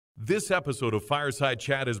This episode of Fireside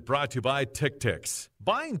Chat is brought to you by TickTix.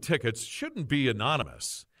 Buying tickets shouldn't be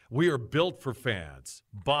anonymous. We are built for fans,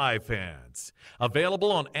 by fans.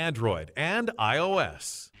 Available on Android and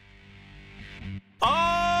iOS.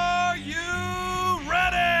 Are you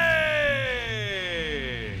ready?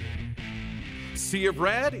 Sea of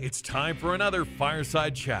Red, it's time for another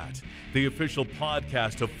Fireside Chat, the official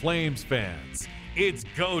podcast of Flames fans. It's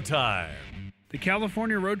go time. The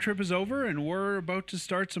California road trip is over, and we're about to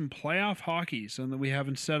start some playoff hockey, something that we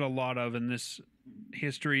haven't said a lot of in this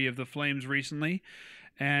history of the Flames recently.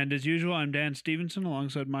 And as usual, I'm Dan Stevenson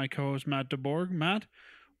alongside my co-host Matt DeBorg. Matt,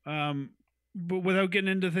 but without getting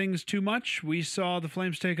into things too much, we saw the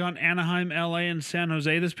Flames take on Anaheim, LA, and San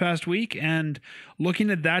Jose this past week. And looking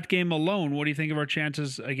at that game alone, what do you think of our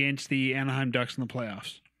chances against the Anaheim Ducks in the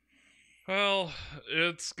playoffs? Well,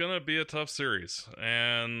 it's going to be a tough series,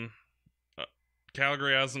 and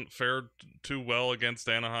Calgary hasn't fared too well against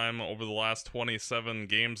Anaheim over the last 27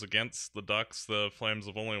 games against the Ducks. The Flames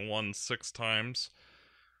have only won 6 times.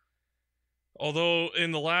 Although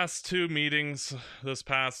in the last 2 meetings this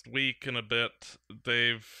past week and a bit,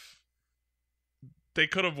 they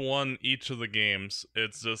could have won each of the games.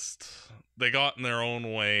 It's just they got in their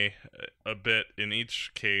own way a bit in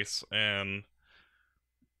each case and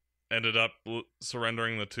ended up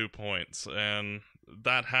surrendering the 2 points. And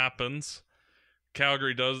that happens.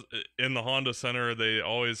 Calgary does, in the Honda Center, they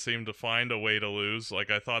always seem to find a way to lose.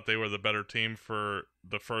 Like, I thought they were the better team for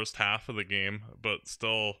the first half of the game, but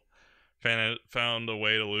still found a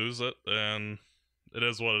way to lose it, and it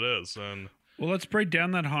is what it is. And well, let's break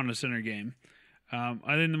down that Honda Center game.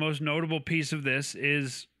 I think the most notable piece of this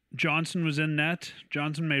is Johnson was in net.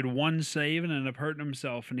 Johnson made 1 save and ended up hurting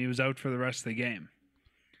himself, and he was out for the rest of the game.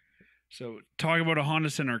 So, talk about a Honda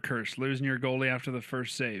Center curse, losing your goalie after the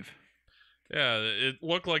first save. Yeah, it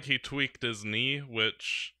looked like he tweaked his knee,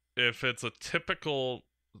 which, if it's a typical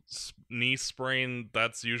knee sprain,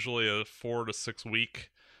 that's usually a 4 to 6 week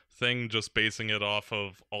thing, just basing it off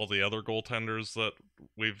of all the other goaltenders that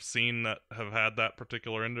we've seen that have had that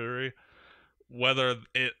particular injury. Whether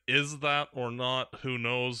it is that or not, who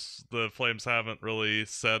knows? The Flames haven't really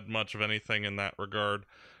said much of anything in that regard,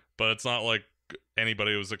 but it's not like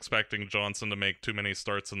anybody was expecting Johnson to make too many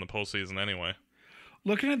starts in the postseason anyway.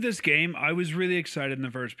 Looking at this game, I was really excited in the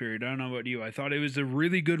first period. I don't know about you. I thought it was a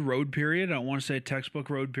really good road period. I don't want to say a textbook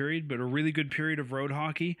road period, but a really good period of road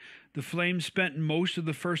hockey. The Flames spent most of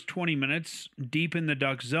the first 20 minutes deep in the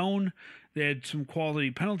Ducks zone. They had some quality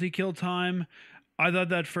penalty kill time. I thought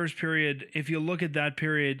that first period, if you look at that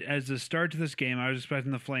period as the start to this game, I was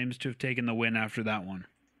expecting the Flames to have taken the win after that one.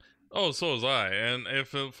 Oh, so was I. And if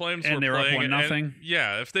the Flames and were playing... And they were up 1-0?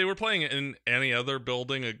 Yeah, if they were playing in any other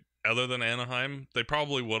building other than Anaheim, they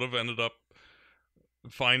probably would have ended up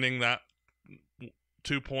finding that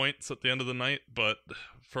 2 points at the end of the night, but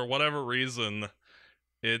for whatever reason,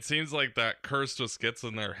 it seems like that curse just gets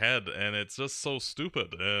in their head, and it's just so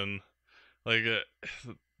stupid. And like,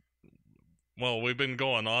 well, we've been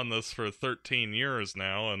going on this for 13 years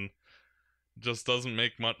now, and just doesn't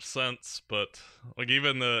make much sense. But like,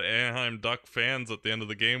 even the Anaheim Duck fans at the end of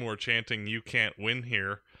the game were chanting, "You can't win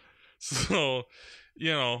here." So,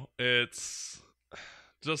 you know, it's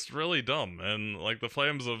just really dumb. And like, the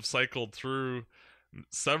Flames have cycled through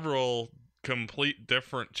several complete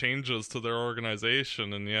different changes to their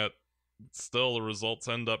organization, and yet still the results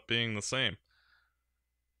end up being the same.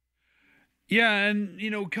 Yeah, and, you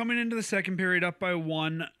know, coming into the second period up by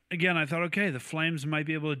 1, again, I thought, okay, the Flames might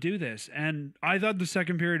be able to do this. And I thought the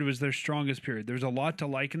second period was their strongest period. There's a lot to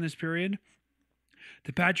like in this period.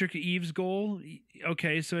 The Patrick Eaves goal,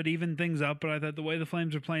 okay, so it evened things up, but I thought the way the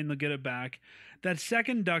Flames are playing, they'll get it back. That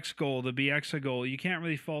second Ducks goal, the Bieksa goal, you can't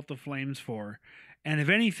really fault the Flames for. And if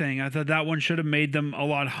anything, I thought that one should have made them a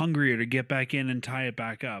lot hungrier to get back in and tie it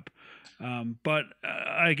back up. But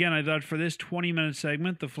again, I thought for this 20-minute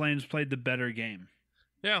segment, the Flames played the better game.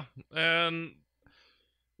 Yeah, and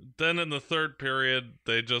then in the third period,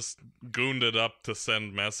 they just gooned it up to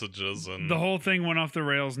send messages, and the whole thing went off the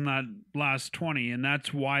rails in that last 20, and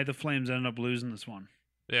that's why the Flames ended up losing this one.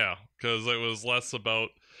 Yeah, because it was less about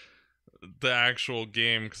the actual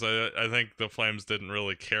game, because I think the Flames didn't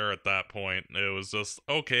really care at that point. It was just,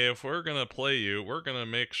 okay, if we're going to play you, we're going to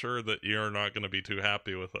make sure that you're not going to be too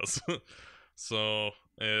happy with us. So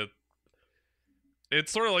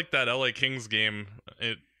it's sort of like that LA Kings game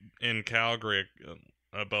in Calgary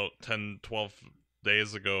about 10-12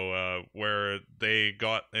 days ago, where they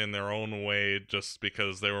got in their own way just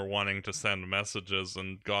because they were wanting to send messages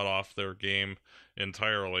and got off their game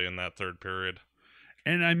entirely in that third period.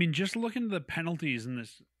 And I mean, just looking at the penalties in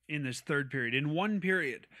this third period. In one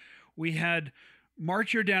period, we had Mark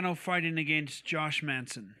Giordano fighting against Josh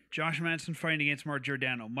Manson. Josh Manson fighting against Mark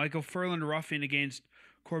Giordano. Michael Furland roughing against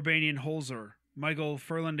Corbanian Holzer. Michael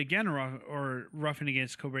Furland again roughing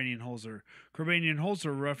against Corbanian Holzer. Corbanian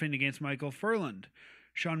Holzer roughing against Michael Furland.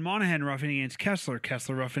 Sean Monahan roughing against Kessler.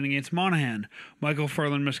 Kessler roughing against Monahan. Michael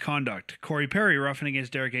Furland misconduct. Corey Perry roughing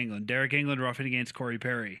against Derek England. Derek England roughing against Corey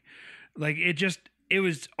Perry. Like, it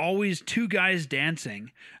was always two guys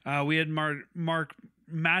dancing. We had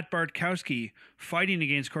Matt Bartkowski fighting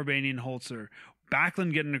against Corbanian Holzer.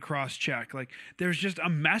 Backlund getting a cross check. Like, there's just a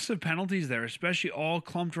mess of penalties there, especially all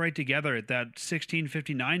clumped right together at that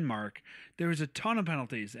 16:59 mark. There was a ton of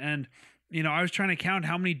penalties. And, I was trying to count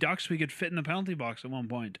how many Ducks we could fit in the penalty box at one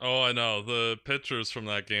point. Oh, I know. The pictures from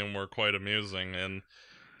that game were quite amusing. And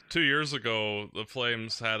 2 years ago, the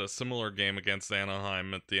Flames had a similar game against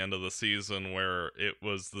Anaheim at the end of the season where it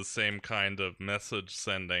was the same kind of message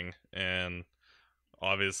sending. And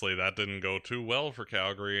obviously that didn't go too well for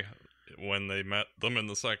Calgary when they met them in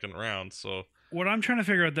the second round. So what I'm trying to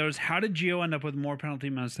figure out, though, is how did Gio end up with more penalty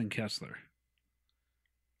minutes than Kessler?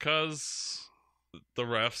 Because the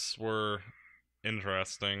refs were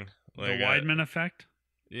interesting. Like, the Weidman effect?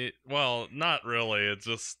 Well, not really. It's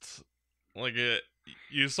just like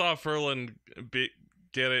you saw Furland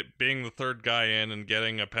being the third guy in and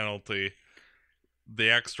getting a penalty, the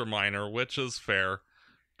extra minor, which is fair.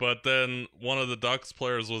 But then one of the Ducks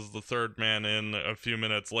players was the third man in a few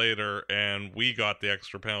minutes later, and we got the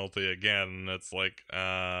extra penalty again. And it's like,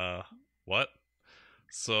 what?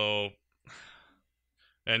 So,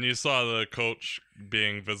 and you saw the coach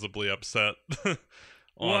being visibly upset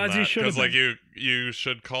on as that. he should have Because, been. you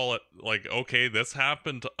should call it, like, okay, this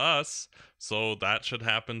happened to us, so that should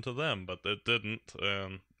happen to them. But it didn't,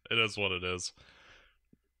 and it is what it is.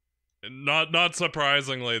 Not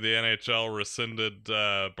surprisingly, the NHL rescinded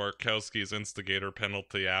Bartkowski's instigator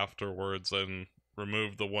penalty afterwards and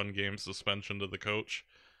removed the 1-game suspension to the coach.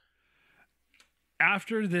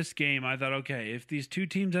 After this game, I thought, okay, if these two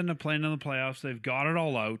teams end up playing in the playoffs, they've got it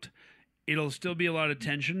all out. It'll still be a lot of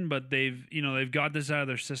tension, but they've got this out of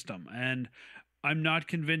their system. And I'm not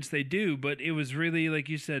convinced they do, but it was really, like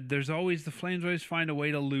you said, the Flames always find a way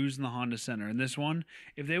to lose in the Honda Center. And this one,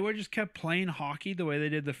 if they would just kept playing hockey the way they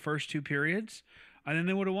did the first two periods, I think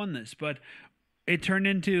they would have won this. But it turned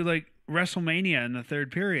into like WrestleMania in the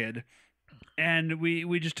third period, and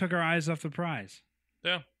we just took our eyes off the prize.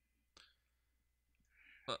 Yeah.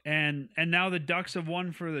 And now the Ducks have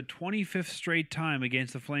won for the 25th straight time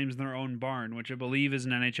against the Flames in their own barn, which I believe is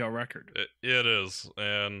an NHL record. It is,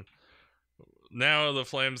 and now the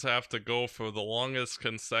Flames have to go for the longest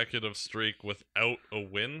consecutive streak without a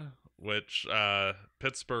win, which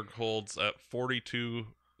Pittsburgh holds at 42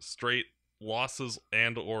 straight losses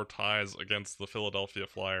and or ties against the Philadelphia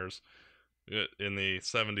Flyers in the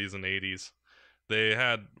 70s and 80s. They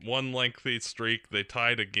had one lengthy streak, they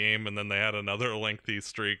tied a game, and then they had another lengthy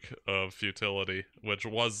streak of futility, which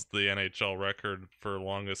was the NHL record for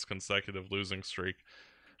longest consecutive losing streak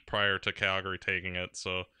prior to Calgary taking it.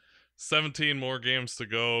 So 17 more games to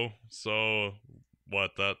go. So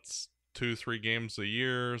what, that's 2-3 games a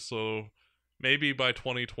year. So maybe by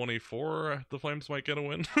 2024 the Flames might get a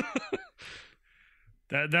win.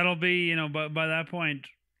 That'll be, but by that point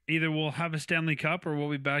either we'll have a Stanley Cup or we'll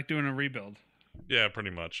be back doing a rebuild. Yeah, pretty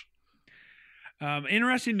much.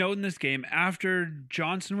 Interesting note in this game, after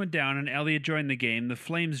Johnson went down and Elliott joined the game, the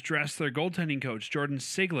Flames dressed their goaltending coach, Jordan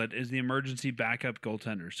Siglett, as the emergency backup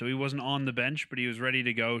goaltender. So he wasn't on the bench, but he was ready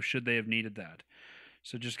to go should they have needed that.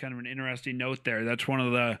 So just kind of an interesting note there. That's one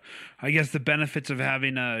of the, I guess, the benefits of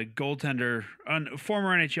having a goaltender, a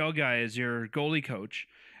former NHL guy as your goalie coach.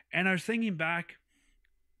 And I was thinking back,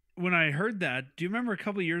 when I heard that, do you remember a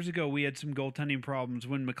couple of years ago we had some goaltending problems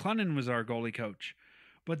when McLennan was our goalie coach,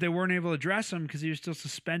 but they weren't able to dress him because he was still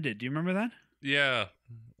suspended. Do you remember that? Yeah,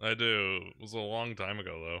 I do. It was a long time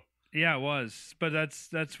ago, though. Yeah, it was. But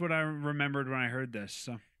that's what I remembered when I heard this.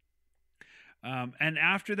 So, and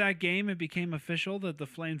after that game, it became official that the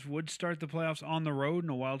Flames would start the playoffs on the road in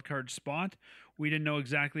a wild card spot. We didn't know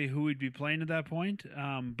exactly who we'd be playing at that point,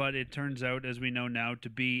 but it turns out, as we know now, to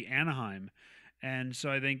be Anaheim. And so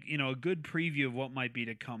I think, a good preview of what might be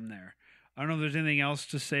to come there. I don't know if there's anything else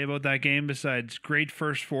to say about that game besides great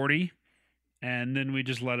first 40, and then we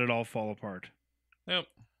just let it all fall apart. Yep.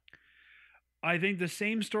 I think the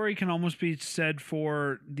same story can almost be said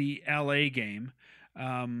for the LA game.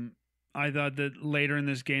 I thought that later in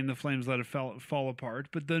this game, the Flames let it fall apart.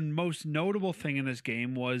 But the most notable thing in this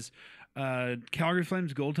game was Calgary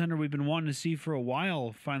Flames goaltender we've been wanting to see for a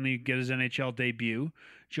while finally get his NHL debut.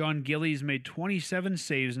 John Gillies made 27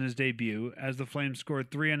 saves in his debut as the Flames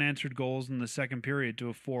scored 3 unanswered goals in the second period to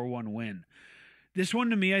a 4-1 win. This one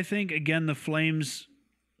to me, I think, again, the Flames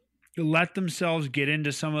let themselves get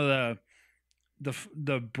into some of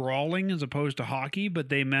the brawling as opposed to hockey, but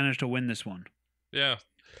they managed to win this one. Yeah.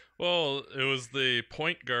 Well, it was the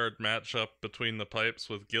point guard matchup between the pipes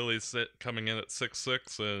with Gillies coming in at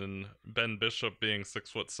 6'6" and Ben Bishop being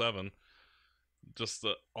 6'7". Just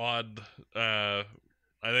the odd. I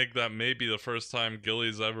think that may be the first time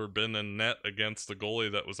Gillies ever been in net against a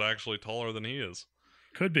goalie that was actually taller than he is.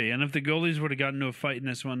 Could be. And if the goalies would have gotten into a fight in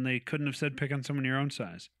this one, they couldn't have said pick on someone your own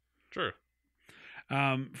size. True.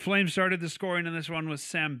 Flames started the scoring in this one with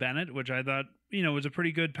Sam Bennett, which I thought, was a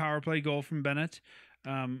pretty good power play goal from Bennett.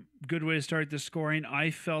 Good way to start the scoring. I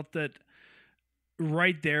felt that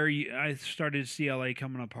right there, I started to see LA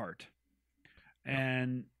coming apart.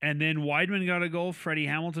 And then Weidman got a goal, Freddie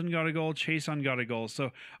Hamilton got a goal, Chason got a goal. So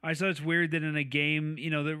I thought it's weird that in a game,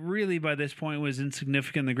 that really by this point was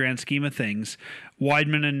insignificant in the grand scheme of things,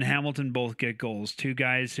 Weidman and Hamilton both get goals. Two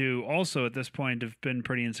guys who also at this point have been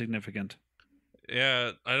pretty insignificant.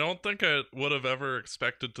 Yeah, I don't think I would have ever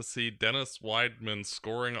expected to see Dennis Weidman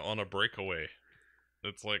scoring on a breakaway.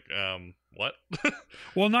 It's like, what?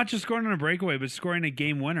 Well, not just scoring on a breakaway, but scoring a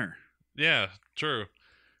game winner. Yeah, true.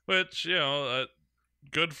 Which,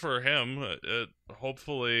 good for him.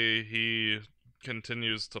 Hopefully he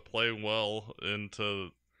continues to play well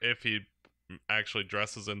if he actually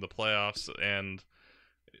dresses in the playoffs, and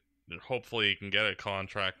hopefully he can get a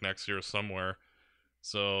contract next year somewhere.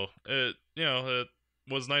 So it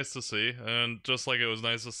was nice to see, and just like it was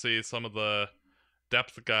nice to see some of the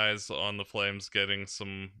depth guys on the Flames getting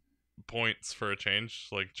some points for a change,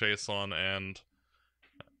 like Chason and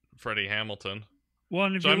Freddie Hamilton. Well,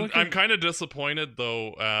 and if so I'm kind of disappointed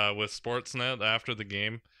though with Sportsnet after the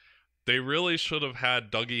game. They really should have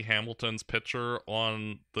had Dougie Hamilton's picture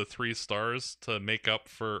on the 3 stars to make up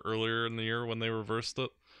for earlier in the year when they reversed it.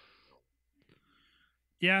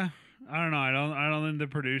 Yeah, I don't know. I don't think the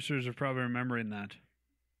producers are probably remembering that.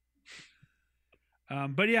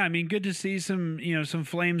 But yeah, I mean, good to see some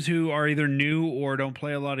Flames who are either new or don't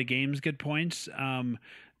play a lot of games get points.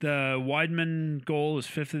 The Weidman goal was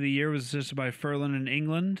 5th of the year, was assisted by Ferland in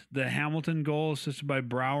England. The Hamilton goal assisted by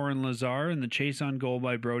Brouwer and Lazar, and the Chason goal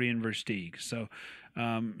by Brody and Versteeg. So,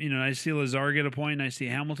 I see Lazar get a point, and I see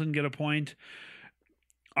Hamilton get a point.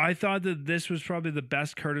 I thought that this was probably the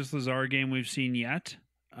best Curtis Lazar game we've seen yet.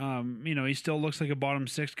 He still looks like a bottom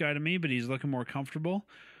 6 guy to me, but he's looking more comfortable.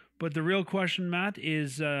 But the real question, Matt,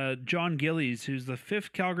 is John Gillies, who's the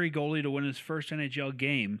 5th Calgary goalie to win his first NHL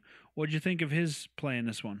game. What'd you think of his play in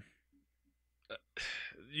this one?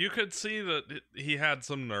 You could see that he had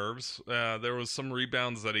some nerves. There was some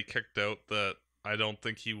rebounds that he kicked out that I don't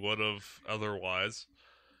think he would have otherwise.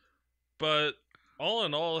 But all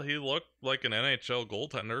in all, he looked like an NHL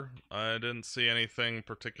goaltender. I didn't see anything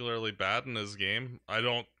particularly bad in his game. I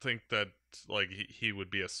don't think that he would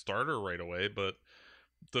be a starter right away, but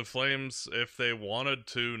the Flames, if they wanted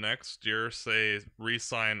to next year, say,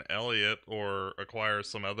 re-sign Elliott or acquire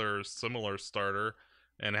some other similar starter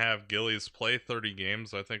and have Gillies play 30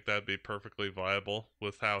 games, I think that'd be perfectly viable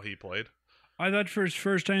with how he played. I thought for his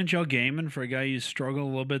first NHL game, and for a guy who's struggled a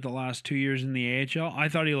little bit the last 2 years in the AHL, I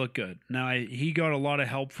thought he looked good. Now, he got a lot of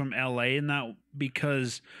help from LA in that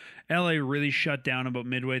because LA really shut down about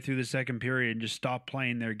midway through the second period and just stopped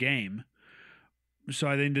playing their game. So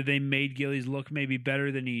I think that they made Gillies look maybe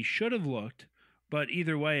better than he should have looked. But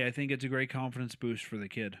either way, I think it's a great confidence boost for the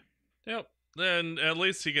kid. Yep. And at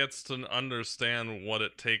least he gets to understand what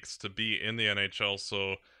it takes to be in the NHL.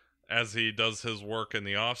 So as he does his work in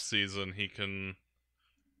the off season, he can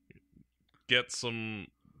get some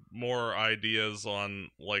more ideas on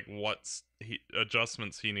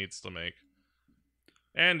adjustments he needs to make.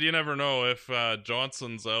 And you never know, if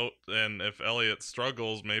Johnson's out and if Elliott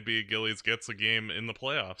struggles, maybe Gillies gets a game in the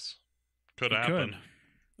playoffs. Could happen.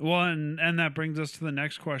 Well, and that brings us to the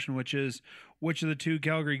next question, which is, which of the 2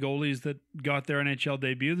 Calgary goalies that got their NHL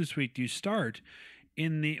debut this week do you start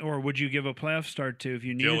or would you give a playoff start to if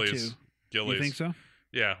you needed to? Gillies. You think so?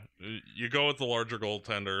 Yeah. You go with the larger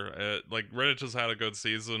goaltender. Rittich has had a good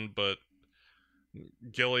season, but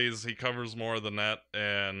Gillies, he covers more of the net,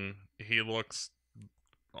 and he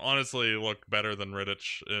honestly looked better than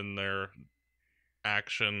Rittich in their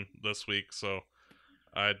action this week, so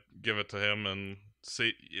I'd give it to him and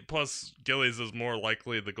see. Plus, Gillies is more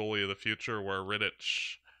likely the goalie of the future, where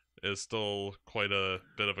Rittich is still quite a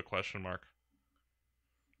bit of a question mark.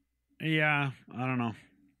 Yeah, I don't know.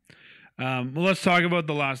 Well, let's talk about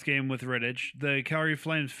the last game with Rittich. The Calgary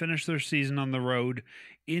Flames finished their season on the road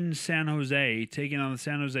in San Jose, taking on the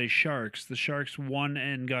San Jose Sharks. The Sharks won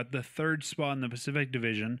and got the 3rd spot in the Pacific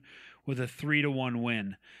Division with a 3-1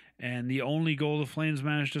 win. And the only goal the Flames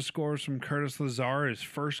managed to score is from Curtis Lazar, his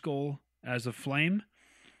first goal as a Flame.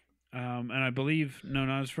 And I believe, no,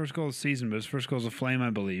 not his first goal of the season, but his first goal as a Flame,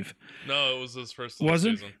 I believe. No, it was his first of Was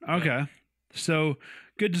the it? season. Okay. Yeah. So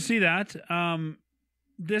good to see that.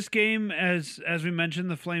 This game, as we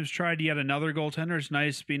mentioned, the Flames tried yet another goaltender. It's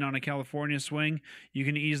nice being on a California swing. You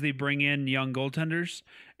can easily bring in young goaltenders.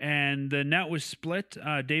 And the net was split.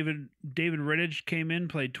 David Rittich came in,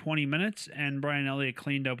 played 20 minutes, and Brian Elliott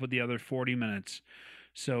cleaned up with the other 40 minutes.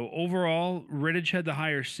 So overall, Rittich had the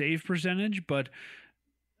higher save percentage, but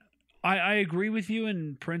I agree with you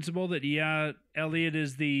in principle that, yeah, Elliott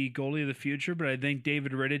is the goalie of the future, but I think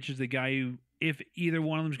David Rittich is the guy who, if either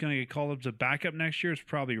one of them is going to get called up as a backup next year, it's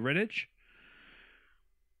probably Rittich.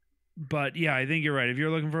 But, yeah, I think you're right. If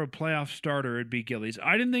you're looking for a playoff starter, it'd be Gillies.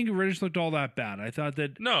 I didn't think Rittich looked all that bad. I thought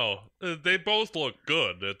that... No, they both look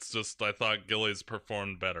good. It's just I thought Gillies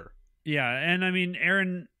performed better. Yeah, and I mean,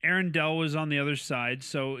 Aaron Dell was on the other side,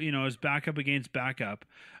 so, you know, it was backup against backup.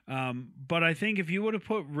 But I think if you would have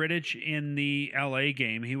put Rittich in the LA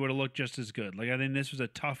game, he would have looked just as good. Like, I think this was a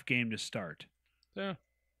tough game to start. Yeah.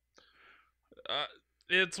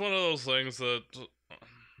 It's one of those things that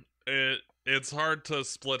it's hard to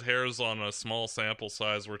split hairs on a small sample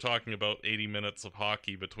size. We're talking about 80 minutes of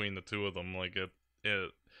hockey between the two of them. Like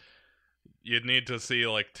you'd need to see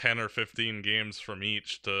like 10 or 15 games from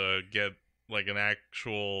each to get like an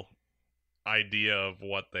actual idea of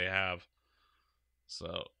what they have.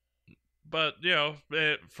 So, but you know,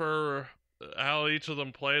 for how each of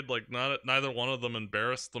them played, like neither one of them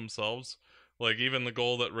embarrassed themselves. Like, even the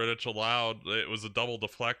goal that Rittich allowed, it was a double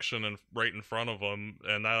deflection and right in front of him,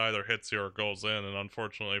 and that either hits you or goes in, and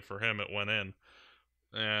unfortunately for him, it went in.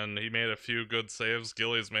 And he made a few good saves.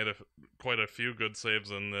 Gillies made quite a few good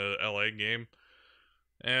saves in the LA game.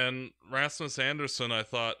 And Rasmus Andersson, I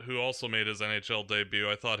thought, who also made his NHL debut,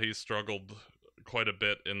 I thought he struggled quite a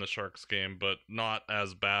bit in the Sharks game, but not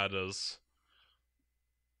as bad as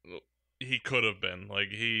he could have been. Like,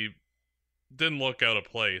 he didn't look out of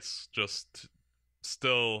place, just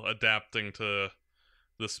still adapting to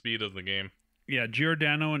the speed of the game. Yeah,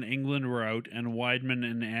 Giordano and England were out, and Weidman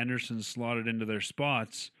and Anderson slotted into their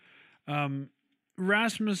spots.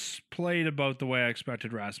 Rasmus played about the way I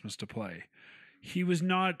expected Rasmus to play. He was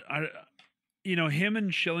not, him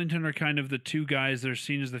and Shillington are kind of the two guys that are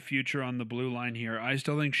seen as the future on the blue line here. I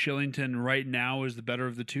still think Shillington right now is the better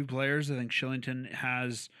of the two players. I think Shillington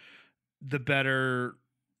has the better...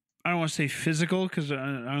 I don't want to say physical because I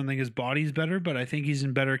don't think his body's better, but I think he's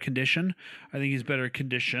in better condition. I think he's better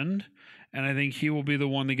conditioned, and I think he will be the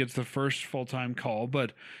one that gets the first full-time call.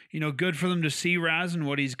 But, good for them to see Raz and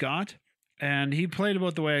what he's got, and he played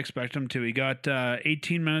about the way I expect him to. He got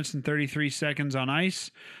 18 minutes and 33 seconds on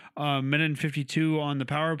ice, minute and 52 on the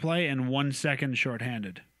power play, and 1 second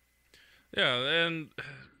shorthanded. Yeah, and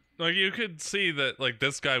like you could see that like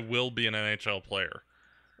this guy will be an NHL player.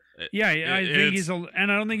 Yeah, I think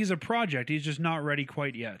and I don't think he's a project. He's just not ready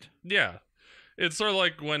quite yet. Yeah, it's sort of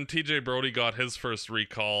like when TJ Brody got his first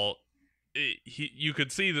recall. You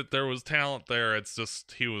could see that there was talent there. It's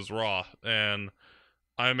just he was raw, and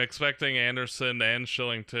I'm expecting Anderson and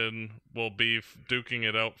Shillington will be duking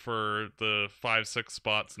it out for the 5-6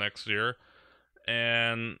 spots next year,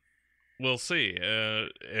 and we'll see.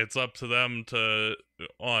 It's up to them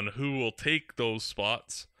on who will take those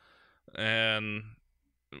spots, and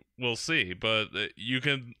we'll see, but you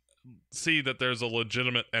can see that there's a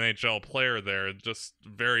legitimate NHL player there, just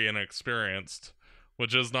very inexperienced,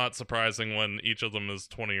 which is not surprising when each of them is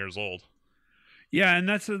 20 years old. Yeah, and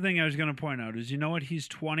that's the thing I was going to point out is, you know what, he's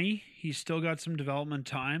 20. He's still got some development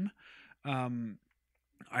time.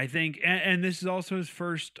 I think, and this is also his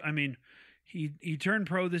first, he turned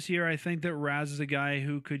pro this year. I think that Raz is a guy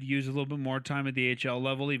who could use a little bit more time at the AHL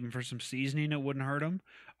level, even for some seasoning. It wouldn't hurt him.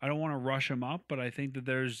 I don't want to rush him up, but I think that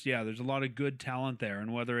there's a lot of good talent there.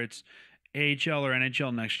 And whether it's AHL or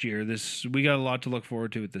NHL next year, we got a lot to look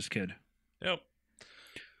forward to with this kid. Yep.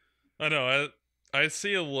 I know. I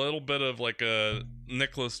see a little bit of like a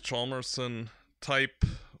Nicholas Chalmerson type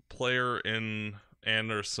player in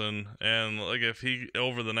Anderson, and like if he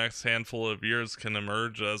over the next handful of years can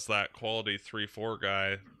emerge as that quality 3-4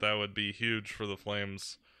 guy, that would be huge for the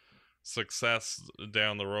Flames' success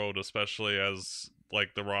down the road, especially as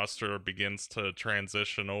like the roster begins to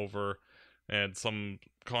transition over and some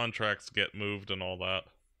contracts get moved and all that.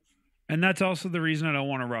 And that's also the reason I don't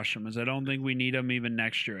want to rush him, is I don't think we need him even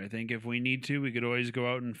next year. I think if we need to, we could always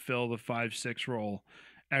go out and fill the 5-6 role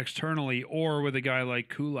externally or with a guy like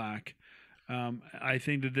Kulak. I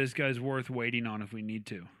think that this guy's worth waiting on if we need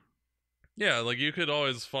to. Yeah, like you could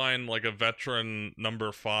always find like a veteran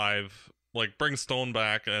number 5 like bring Stone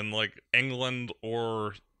back and like England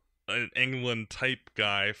or an England type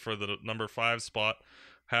guy for the number 5 spot.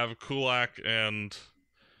 Have Kulak and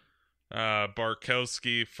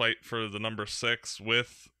Barkowski fight for the number 6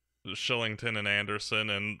 with Shillington and Anderson,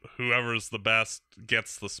 and whoever's the best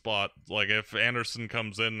gets the spot. Like if Anderson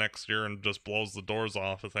comes in next year and just blows the doors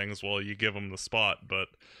off of things, well, you give him the spot. But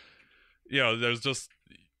there's just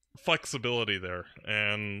flexibility there,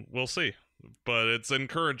 and we'll see. But it's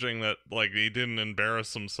encouraging that like he didn't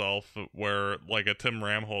embarrass himself, where like a Tim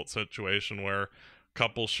Ramholt situation where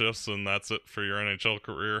couple shifts and that's it for your NHL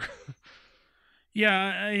career.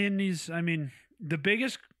 Yeah, and the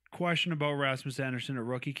biggest question about Rasmus Anderson at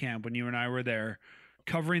rookie camp, when you and I were there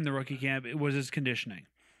covering the rookie camp, it was his conditioning.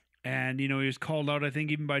 And, he was called out, I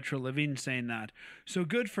think, even by Treliving saying that. So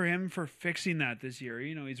good for him for fixing that this year.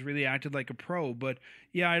 He's really acted like a pro. But,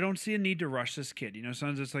 yeah, I don't see a need to rush this kid.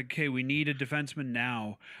 Sometimes it's like, okay, we need a defenseman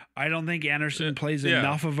now. I don't think Anderson plays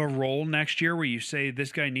enough of a role next year where you say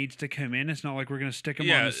this guy needs to come in. It's not like we're going to stick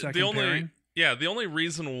him on the second pairing. Yeah, the only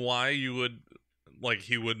reason why he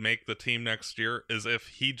would make the team next year is if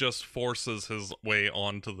he just forces his way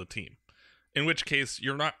onto the team. In which case,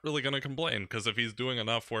 you're not really going to complain, because if he's doing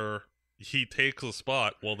enough where he takes a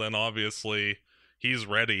spot, well, then obviously he's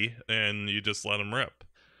ready, and you just let him rip.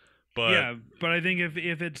 But I think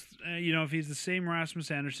if it's if he's the same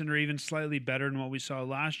Rasmus Anderson or even slightly better than what we saw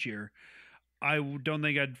last year, I don't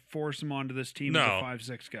think I'd force him onto this team as a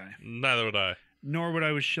 5'6" guy. Neither would I. Nor would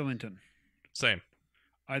I with Shillington. Same.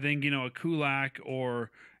 I think a Kulak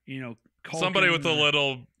or Culkin, somebody with a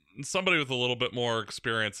little bit more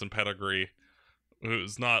experience and pedigree,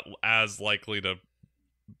 who's not as likely to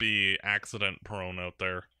be accident prone out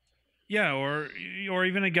there. Yeah, or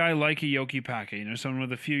even a guy like a Yoki Paka, someone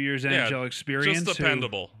with a few years NHL experience, just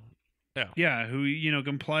dependable. Who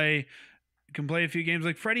can play a few games.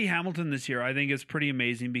 Like Freddie Hamilton this year, I think is pretty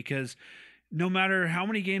amazing because no matter how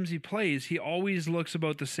many games he plays, he always looks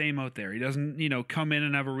about the same out there. He doesn't, come in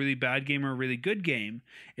and have a really bad game or a really good game.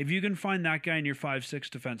 If you can find that guy in your 5'6"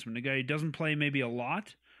 defenseman, a guy who doesn't play maybe a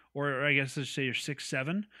lot, or I guess let's say you're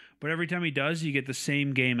 6'7", but every time he does, you get the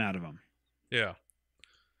same game out of him. Yeah.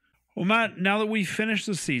 Well, Matt, now that we've finished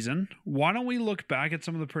the season, why don't we look back at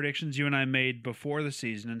some of the predictions you and I made before the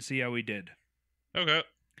season and see how we did? Okay.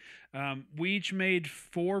 We each made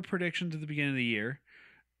 4 predictions at the beginning of the year.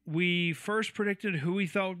 We first predicted who we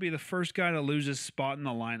thought would be the first guy to lose his spot in the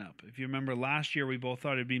lineup. If you remember last year, we both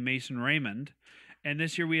thought it'd be Mason Raymond, and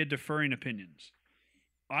this year we had differing opinions.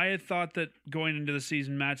 I had thought that going into the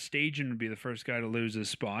season, Matt Stajan would be the first guy to lose his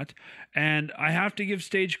spot, and I have to give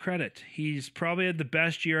Stage credit. He's probably had the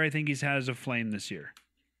best year I think he's had as a Flame this year.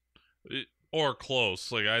 Or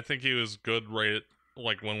close. Like, I think he was good right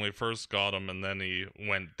like when we first got him, and then he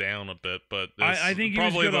went down a bit. But I think he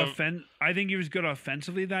was good. I think he was good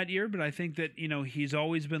offensively that year, but I think that he's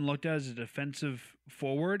always been looked at as a defensive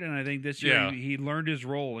forward, and I think this year he learned his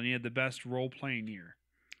role and he had the best role playing year.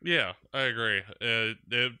 Yeah, I agree.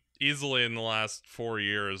 Easily in the last 4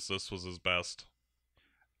 years, this was his best.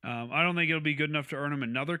 I don't think it'll be good enough to earn him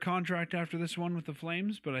another contract after this one with the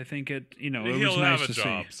Flames, but I think it was nice to see. He'll have a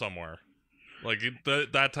job somewhere. Like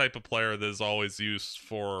that type of player that is always used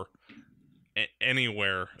for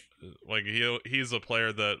anywhere. Like he's a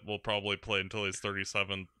player that will probably play until he's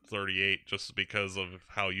 37, 38 just because of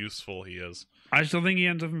how useful he is. I still think he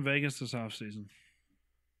ends up in Vegas this offseason.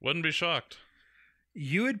 Wouldn't be shocked.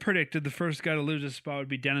 You had predicted the first guy to lose his spot would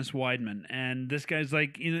be Dennis Weidman, and this guy's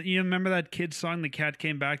like, you remember that kid's song, The Cat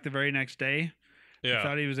Came Back the Very Next Day? Yeah. I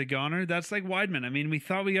thought he was a goner. That's like Weidman. I mean, we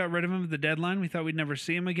thought we got rid of him at the deadline. We thought we'd never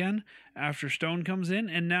see him again after Stone comes in,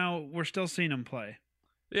 and now we're still seeing him play.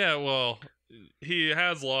 Yeah, well, he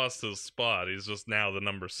has lost his spot. He's just now the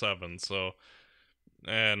number 7, so...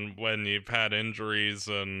 And when you've had injuries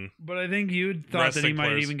and... But I think you thought that he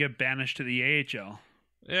might even get banished to the AHL.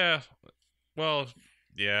 Yeah, well,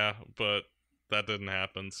 yeah, but that didn't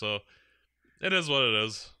happen, so it is what it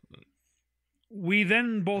is. We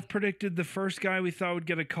then both predicted the first guy we thought would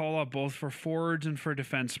get a call-up, both for forwards and for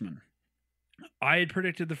defensemen. I had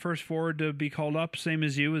predicted the first forward to be called up, same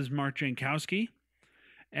as you, as Mark Jankowski,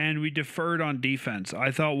 and we deferred on defense.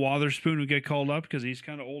 I thought Wotherspoon would get called up because he's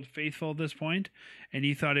kind of old faithful at this point, and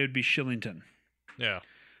you thought it would be Shillington. Yeah.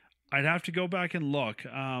 I'd have to go back and look.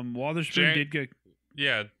 Wotherspoon did get...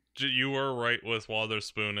 Yeah, you were right with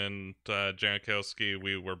Wotherspoon and Jankowski.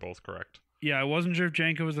 We were both correct. Yeah, I wasn't sure if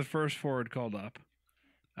Janko was the first forward called up.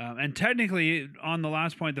 And technically, on the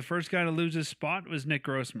last point, the first guy to lose his spot was Nick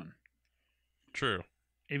Grossman. True.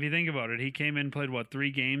 If you think about it, he came in, played,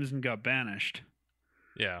 3 games and got banished.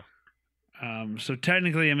 Yeah. So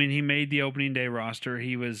technically, I mean, he made the opening day roster.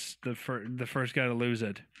 He was the first guy to lose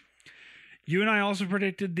it. You and I also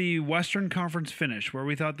predicted the Western Conference finish, where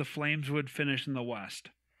we thought the Flames would finish in the West.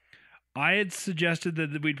 I had suggested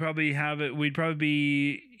that we'd probably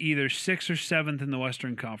be either 6th or 7th in the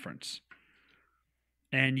Western Conference.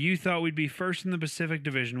 And you thought we'd be first in the Pacific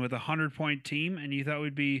Division with a 100-point team, and you thought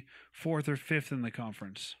we'd be 4th or 5th in the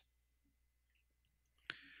conference.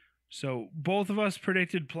 So both of us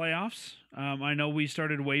predicted playoffs. I know we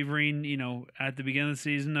started wavering, at the beginning of the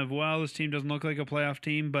season of, well, this team doesn't look like a playoff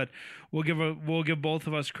team, but we'll give both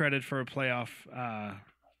of us credit for a playoff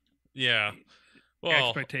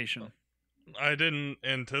expectation. I didn't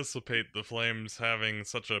anticipate the Flames having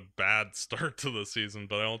such a bad start to the season,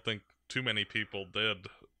 but I don't think too many people did.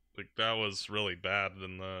 Like, that was really bad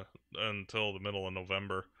until the middle of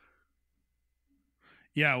November.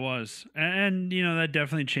 Yeah, it was. And that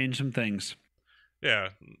definitely changed some things. Yeah.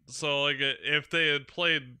 So, like, if they had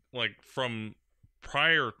played, like, from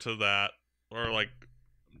prior to that, or, like,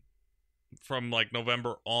 from, like,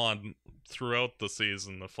 November on throughout the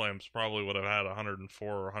season, the Flames probably would have had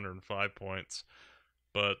 104 or 105 points.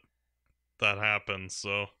 But that happened,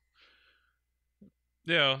 so...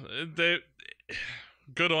 Yeah,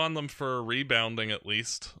 good on them for rebounding at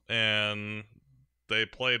least, and they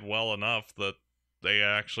played well enough that they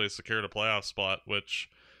actually secured a playoff spot, which,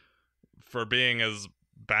 for being as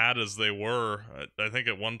bad as they were, I think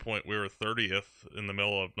at one point we were 30th in the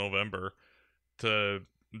middle of November, to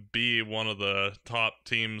be one of the top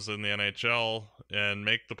teams in the NHL and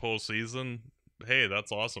make the postseason, hey,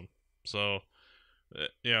 that's awesome. So,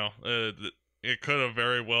 it could have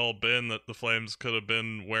very well been that the Flames could have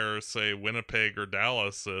been where, say, Winnipeg or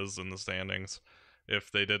Dallas is in the standings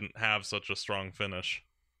if they didn't have such a strong finish.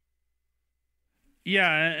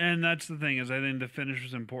 Yeah, and that's the thing, is I think the finish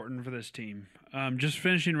was important for this team. Just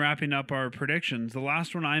wrapping up our predictions, the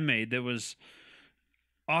last one I made that was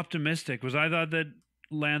optimistic was I thought that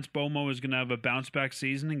Lance Bomo was going to have a bounce-back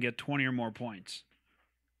season and get 20 or more points.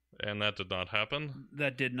 And that did not happen?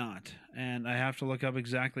 That did not. And I have to look up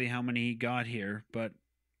exactly how many he got here. But,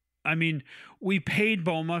 I mean, we paid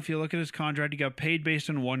Boma. If you look at his contract, he got paid based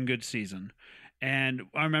on one good season. And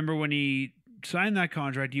I remember when he signed that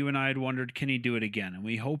contract, you and I had wondered, can he do it again? And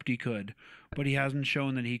we hoped he could. But he hasn't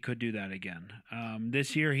shown that he could do that again.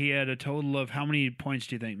 This year, he had a total of, how many points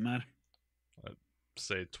do you think, Matt? I'd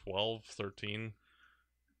say 12, 13.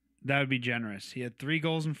 That would be generous. He had 3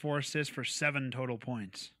 goals and 4 assists for 7 total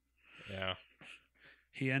points. Yeah.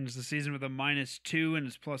 He ends the season with a -2 in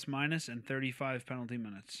his plus-minus and 35 penalty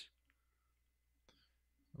minutes.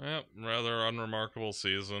 Yeah, rather unremarkable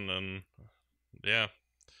season, and yeah,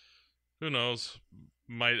 who knows?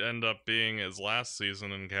 Might end up being his last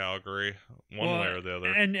season in Calgary, one way or the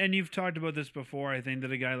other. And you've talked about this before. I think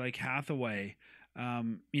that a guy like Hathaway,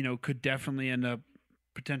 could definitely end up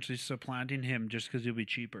potentially supplanting him just because he'll be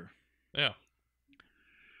cheaper. Yeah.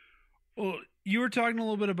 Well, you were talking a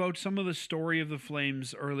little bit about some of the story of the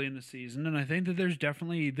Flames early in the season, and I think that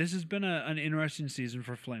this has been an interesting season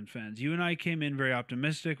for Flames fans. You and I came in very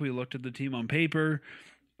optimistic. We looked at the team on paper.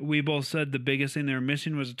 We both said the biggest thing they were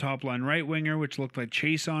missing was a top-line right winger, which looked like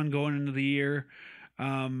Chason going into the year.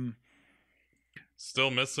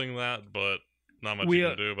 Still missing that, but not much you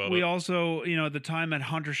can do about it. We also, at the time had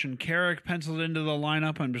Hunter Shinkaruk penciled into the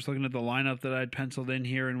lineup. I'm just looking at the lineup that I'd penciled in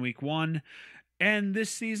here in week 1. And this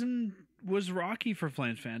season was rocky for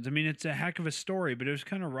Flames fans. I mean, it's a heck of a story, but it was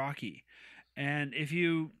kind of rocky. And if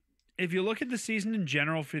you look at the season in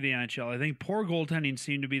general for the NHL, I think poor goaltending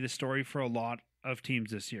seemed to be the story for a lot of teams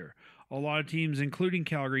this year. A lot of teams, including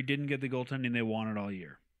Calgary, didn't get the goaltending they wanted all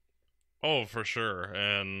year. Oh, for sure.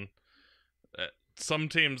 And some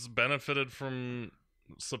teams benefited from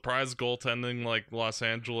surprise goaltending, like Los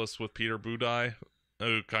Angeles with Peter Budaj,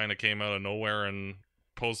 who kind of came out of nowhere and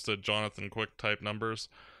posted Jonathan Quick type numbers.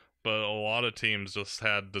 But a lot of teams just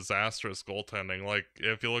had disastrous goaltending. Like,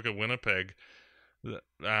 if you look at Winnipeg,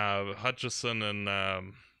 Hutchison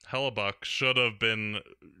and Hellebuck should have been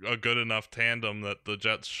a good enough tandem that the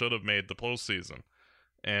Jets should have made the postseason.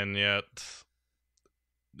 And yet,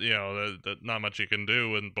 not much you can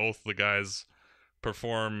do, and both the guys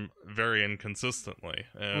perform very inconsistently.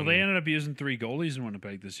 And, well, they ended up using 3 goalies in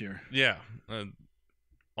Winnipeg this year. Yeah.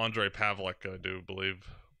 Andrei Pavlik, I do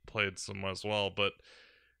believe, played some as well. But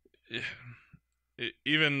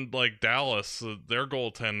even like Dallas, their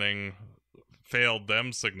goaltending failed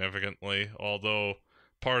them significantly, although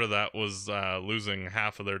part of that was losing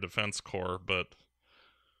half of their defense core. But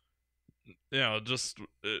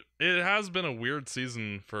it has been a weird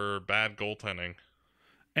season for bad goaltending.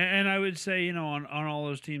 And I would say, on all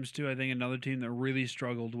those teams too, I think another team that really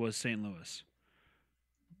struggled was St. Louis.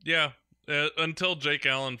 Yeah, until Jake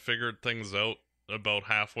Allen figured things out about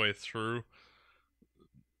halfway through,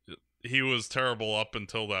 he was terrible up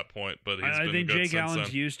until that point, but he's I been think good Jake since Allen's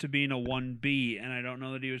then. used to being a 1B, and I don't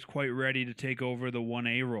know that he was quite ready to take over the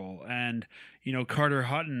 1A role. And, Carter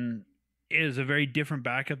Hutton is a very different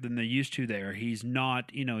backup than they're used to there. He's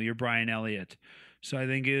not, your Brian Elliott. So I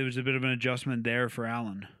think it was a bit of an adjustment there for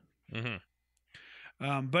Allen.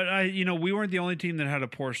 Mm-hmm. But we weren't the only team that had a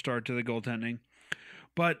poor start to the goaltending.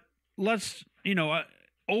 But let's,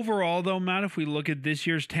 overall, though, Matt, if we look at this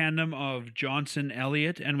year's tandem of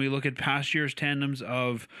Johnson-Elliott and we look at past year's tandems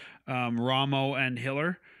of Ramo and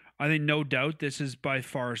Hiller, I think no doubt this is by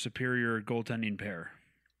far a superior goaltending pair.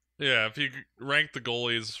 Yeah, if you rank the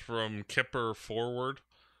goalies from Kipper forward,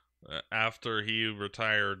 after he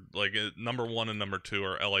retired, like number 1 and number 2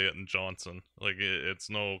 are Elliott and Johnson. Like it's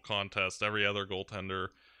no contest. Every other goaltender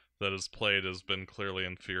that has played has been clearly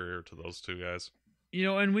inferior to those two guys.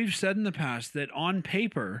 And we've said in the past that on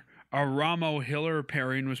paper, a Ramo-Hiller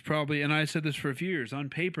pairing was probably, and I said this for a few years, on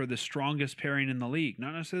paper, the strongest pairing in the league.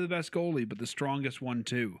 Not necessarily the best goalie, but the strongest one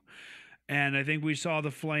too. And I think we saw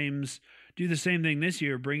the Flames do the same thing this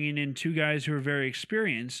year, bringing in two guys who are very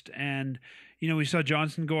experienced. And, we saw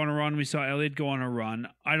Johnson go on a run. We saw Elliott go on a run.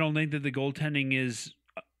 I don't think that the goaltending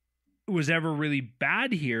was ever really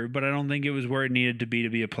bad here, but I don't think it was where it needed to be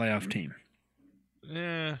a playoff team.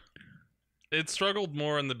 Yeah. It struggled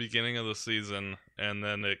more in the beginning of the season, and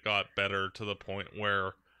then it got better to the point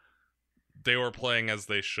where they were playing as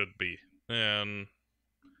they should be. And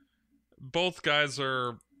both guys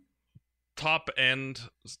are top-end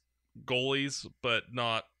goalies, but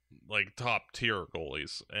not, like, top-tier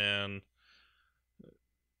goalies. And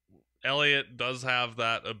Elliott does have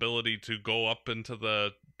that ability to go up into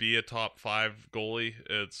be a top-5 goalie.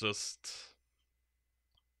 It's just,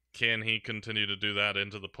 can he continue to do that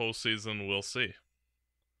into the postseason? We'll see.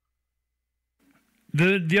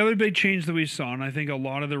 The other big change that we saw, and I think a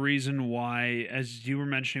lot of the reason why, as you were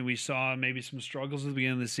mentioning, we saw maybe some struggles at the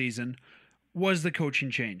beginning of the season, was the coaching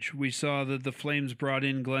change. We saw that the Flames brought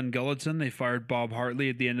in Glenn Gulletson. They fired Bob Hartley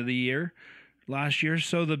at the end of the year last year.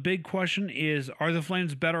 So the big question is, are the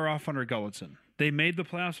Flames better off under Gulletson? They made the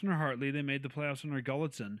playoffs under Hartley. They made the playoffs under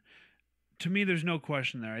Gulletson. To me, there's no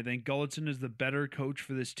question there. I think Gulletson is the better coach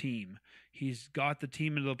for this team. He's got the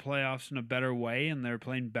team into the playoffs in a better way, and they're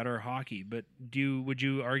playing better hockey. But would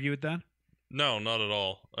you argue with that? No, not at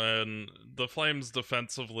all. And the Flames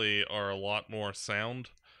defensively are a lot more sound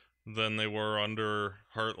than they were under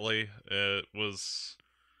Hartley. It was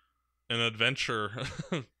an adventure,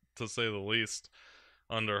 to say the least,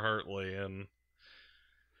 under Hartley. And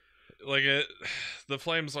the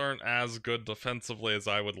Flames aren't as good defensively as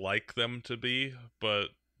I would like them to be, but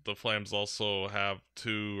the Flames also have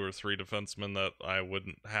 2 or 3 defensemen that I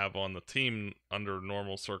wouldn't have on the team under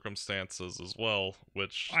normal circumstances as well,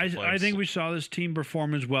 which I think we saw this team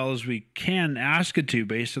perform as well as we can ask it to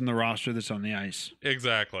based on the roster that's on the ice.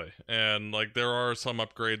 Exactly. And there are some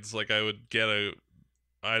upgrades.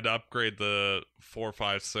 I'd upgrade the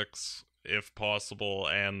 4-5-6 if possible,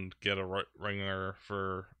 and get a right winger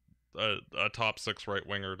for a top 6 right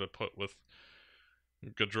winger to put with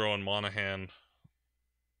Gaudreau and Monahan.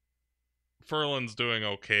 Ferland's doing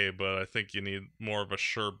okay, but I think you need more of a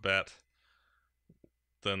sure bet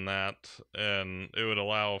than that, and it would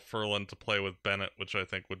allow Ferland to play with Bennett, which I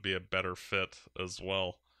think would be a better fit as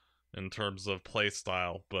well in terms of play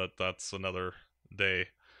style, but that's another day.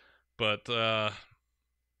 But no,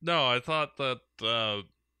 I thought that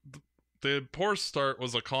the poor start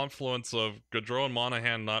was a confluence of Gaudreau and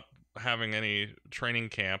Monahan not having any training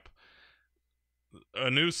camp, a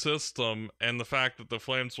new system, and the fact that the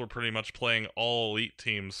Flames were pretty much playing all elite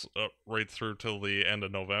teams right through till the end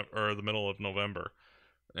of November, or the middle of November.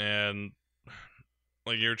 And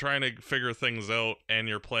you're trying to figure things out, and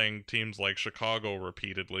you're playing teams like Chicago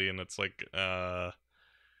repeatedly, and it's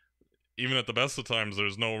even at the best of times,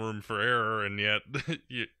 there's no room for error, and yet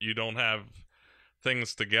you don't have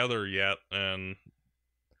things together yet, and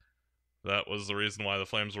that was the reason why the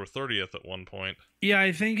Flames were 30th at one point. Yeah,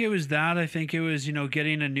 I think it was that. I think it was,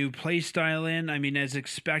 getting a new play style in. I mean, as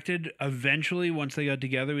expected, eventually, once they got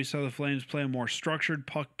together, we saw the Flames play a more structured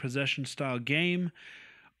puck possession style game.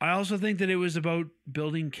 I also think that it was about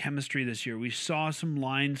building chemistry this year. We saw some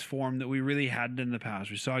lines form that we really hadn't in the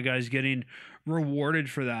past. We saw guys getting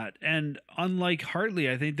rewarded for that. And unlike Hartley,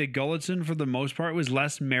 I think that Gulletson, for the most part, was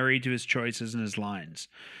less married to his choices and his lines.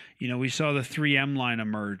 We saw the 3M line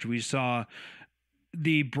emerge. We saw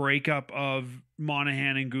the breakup of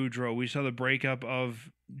Monahan and Goudreau. We saw the breakup of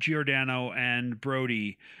Giordano and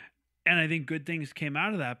Brody. And I think good things came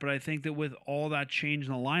out of that. But I think that with all that change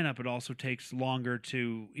in the lineup, it also takes longer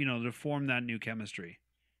to, to form that new chemistry.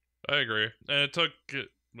 I agree. And it took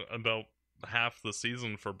about half the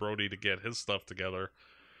season for Brody to get his stuff together,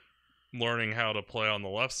 learning how to play on the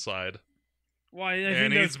left side. Well, I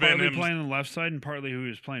think that's partly playing on the left side and partly who he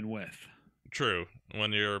was playing with. True.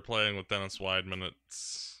 When you're playing with Dennis Wideman,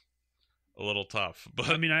 it's a little tough. But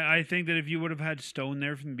I mean, I think that if you would have had Stone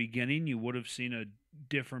there from the beginning, you would have seen a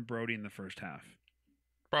different Brody in the first half.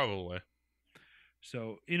 Probably.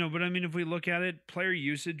 So, but I mean, if we look at it, player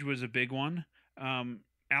usage was a big one.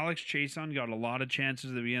 Alex Chason got a lot of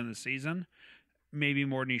chances at the beginning of the season, maybe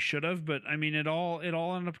more than he should have, but I mean, it all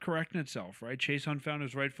ended up correcting itself, right? Chason found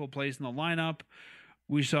his rightful place in the lineup.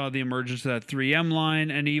 We saw the emergence of that 3M line,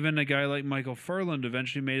 and even a guy like Michael Furland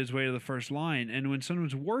eventually made his way to the first line. And when something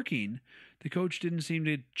was working, the coach didn't seem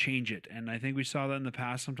to change it. And I think we saw that in the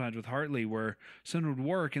past sometimes with Hartley, where something would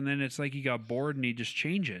work, and then it's like he got bored and he'd just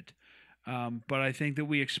change it. But I think that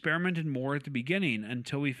we experimented more at the beginning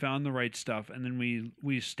until we found the right stuff, and then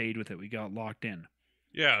we stayed with it. We got locked in.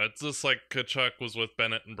 Yeah, it's just like Tkachuk was with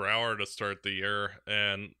Bennett and Brouwer to start the year,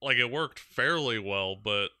 and like it worked fairly well,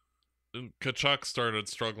 but Tkachuk started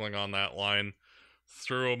struggling on that line.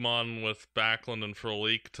 Threw him on with Backlund and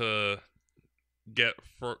Frolik to get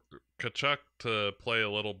Tkachuk to play a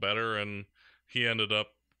little better, and he ended up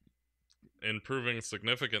improving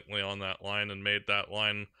significantly on that line and made that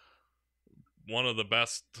line one of the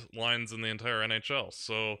best lines in the entire NHL.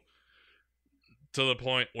 So to the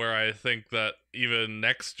point where I think that even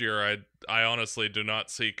next year, I honestly do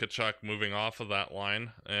not see Tkachuk moving off of that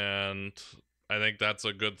line, and I think that's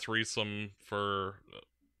a good threesome for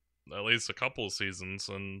at least a couple of seasons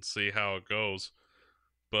and see how it goes.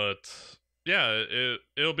 But yeah,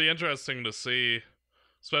 it'll be interesting to see,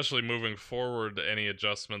 especially moving forward, any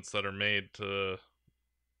adjustments that are made to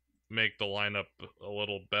make the lineup a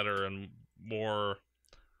little better and more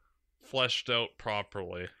fleshed out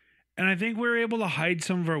properly. And I think we were able to hide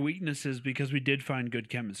some of our weaknesses because we did find good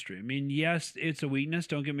chemistry. I mean, yes, it's a weakness,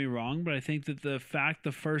 don't get me wrong, but I think that the fact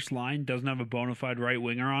the first line doesn't have a bona fide right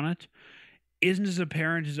winger on it isn't as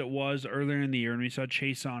apparent as it was earlier in the year when we saw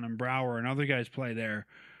Chason and Brouwer and other guys play there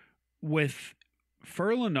with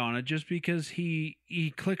Furland on it, just because he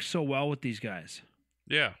clicks so well with these guys.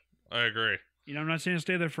 Yeah, I agree. I'm not saying to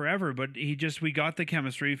stay there forever, but we got the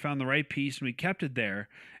chemistry, found the right piece, and we kept it there.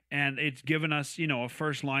 And it's given us, a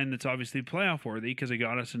first line that's obviously playoff worthy because it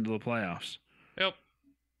got us into the playoffs. Yep.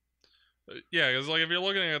 Yeah, because like if you're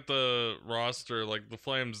looking at the roster, like the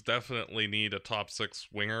Flames definitely need a top 6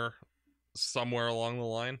 winger somewhere along the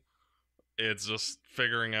line. It's just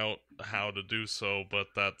figuring out how to do so, but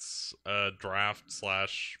that's a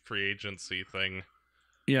draft/free agency thing.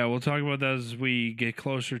 Yeah, we'll talk about that as we get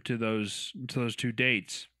closer to those two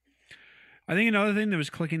dates. I think another thing that was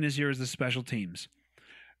clicking this year is the special teams.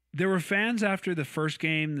 There were fans after the first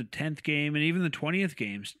game, the 10th game, and even the 20th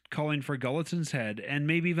games calling for Gullitson's head, and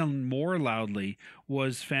maybe even more loudly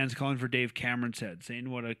was fans calling for Dave Cameron's head, saying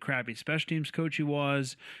what a crappy special teams coach he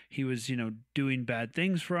was. He was, doing bad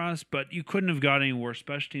things for us, but you couldn't have got any worse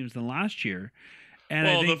special teams than last year. And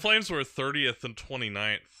well, the Flames were 30th and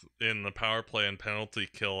 29th in the power play and penalty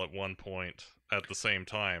kill at one point at the same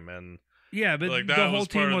time, and yeah, but like, the whole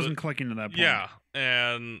team wasn't clicking to that point. Yeah,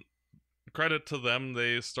 and credit to them,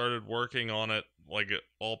 they started working on it like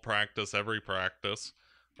all practice, every practice,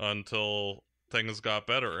 until things got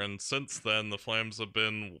better. And since then, the Flames have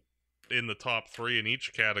been in the top 3 in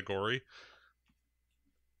each category,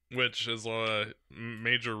 which is a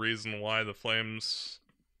major reason why the Flames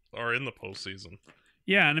are in the postseason.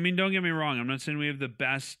 Yeah, and I mean, don't get me wrong. I'm not saying we have the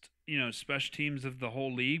best, special teams of the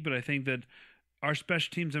whole league, but I think that our special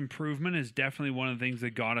teams improvement is definitely one of the things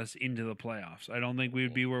that got us into the playoffs. I don't think we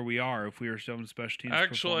would be where we are if we were still in special teams.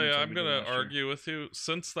 Actually, I'm going to argue with you.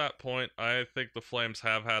 Since that point, I think the Flames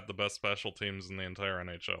have had the best special teams in the entire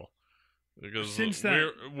NHL. Because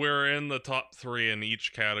we're in the top 3 in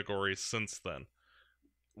each category since then.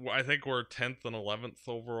 I think we're 10th and 11th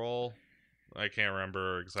overall. I can't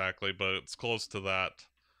remember exactly, but it's close to that.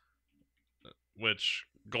 Which,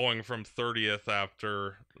 going from 30th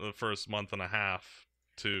after the first month and a half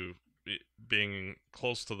to being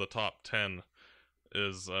close to the top 10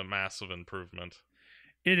 is a massive improvement.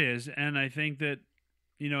 It is, and I think that,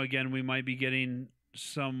 again, we might be getting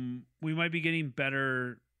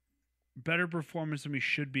better performance than we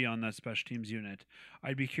should be on that special teams unit.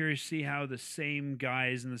 I'd be curious to see how the same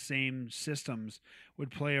guys and the same systems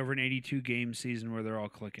would play over an 82 game season where they're all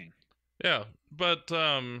clicking. Yeah, but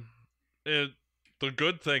the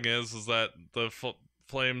good thing is that the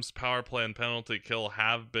Flames power play and penalty kill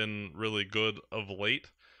have been really good of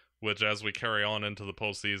late, which as we carry on into the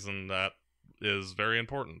postseason, that is very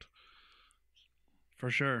important. For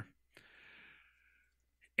sure.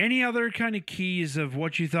 Any other kind of keys of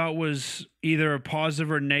what you thought was either a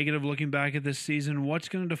positive or negative looking back at this season? What's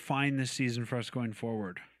going to define this season for us going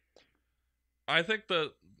forward? I think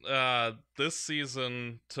that this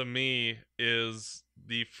season, to me, is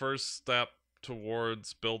the first step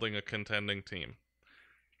towards building a contending team.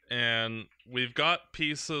 And we've got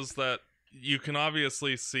pieces that you can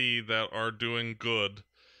obviously see that are doing good.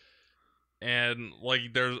 And,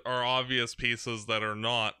 like, there are obvious pieces that are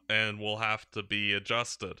not and will have to be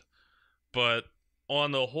adjusted. But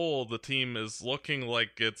on the whole, the team is looking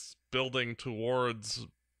like it's building towards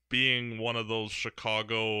being one of those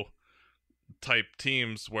Chicago type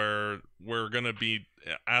teams where we're going to be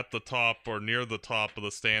at the top or near the top of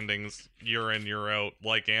the standings year in, year out,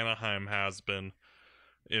 like Anaheim has been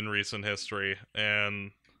in recent history.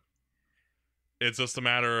 And it's just a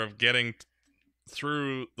matter of getting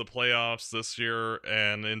through the playoffs this year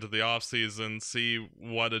and into the offseason, see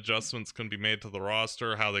what adjustments can be made to the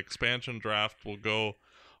roster, how the expansion draft will go,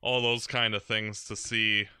 all those kind of things to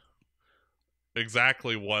see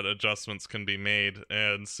exactly what adjustments can be made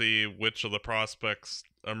and see which of the prospects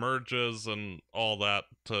emerges and all that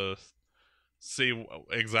to see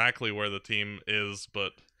exactly where the team is.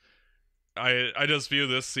 But I just view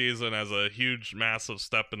this season as a huge, massive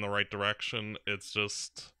step in the right direction. It's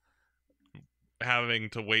just having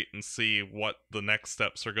to wait and see what the next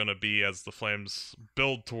steps are going to be as the Flames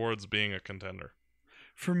build towards being a contender.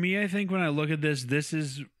 For me, I think when I look at this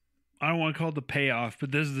is, I don't want to call it the payoff,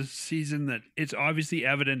 but this is the season that it's obviously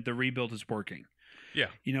evident the rebuild is working. Yeah.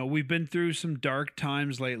 You know, we've been through some dark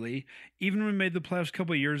times lately. Even when we made the playoffs a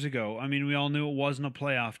couple of years ago, I mean, we all knew it wasn't a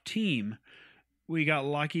playoff team. We got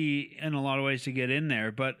lucky in a lot of ways to get in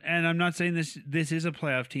there, and I'm not saying this is a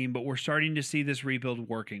playoff team, but we're starting to see this rebuild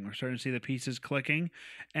working. We're starting to see the pieces clicking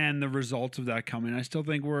and the results of that coming. I still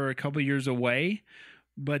think we're a couple years away,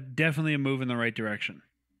 but definitely a move in the right direction.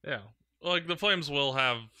 Yeah. Like, the Flames will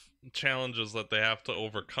have challenges that they have to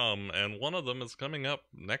overcome, and one of them is coming up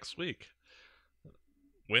next week.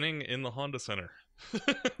 Winning in the Honda Center.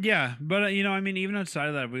 Yeah, but you know, I mean, even outside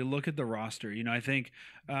of that, if we look at the roster, you know, I think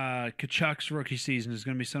Tkachuk's rookie season is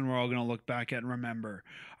going to be something we're all going to look back at and remember.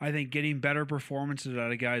 I think getting better performances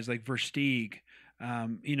out of guys like Versteeg,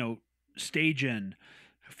 you know, Stajan,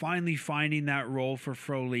 finally finding that role for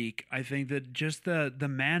Frolik. I think that just the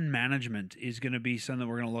man management is going to be something that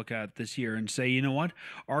we're going to look at this year and say, you know what,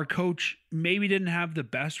 our coach maybe didn't have the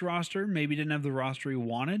best roster, maybe didn't have the roster he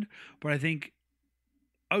wanted, but I think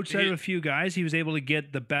outside of a few guys, he was able to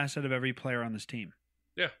get the best out of every player on this team.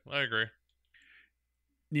 Yeah, I agree.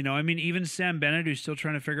 You know, I mean, even Sam Bennett, who's still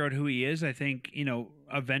trying to figure out who he is, I think, you know,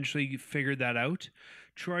 eventually figured that out.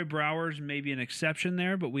 Troy Brouwer's maybe an exception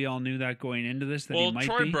there, but we all knew that going into this that he might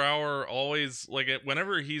Troy be. Brouwer always, like,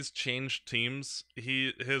 whenever he's changed teams,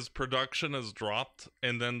 his production has dropped,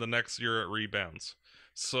 and then the next year it rebounds.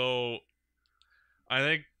 So I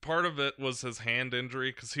think part of it was his hand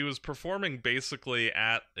injury, because he was performing basically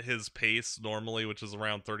at his pace normally, which is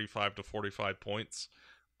around 35 to 45 points,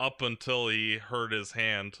 up until he hurt his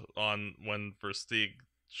hand on when Versteeg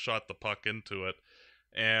shot the puck into it.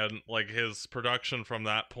 And, like, his production from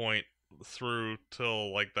that point through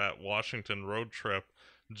till, like, that Washington road trip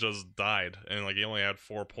just died. And, like, he only had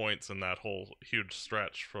 4 points in that whole huge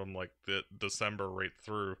stretch from, like, the December right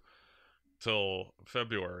through till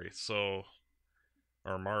February. So,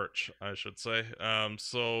 or March, I should say.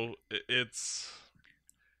 So it's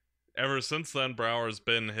ever since then, Brouwer's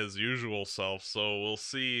been his usual self. So we'll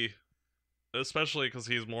see, especially because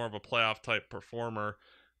he's more of a playoff type performer,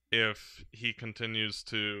 if he continues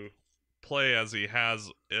to play as he has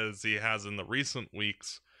in the recent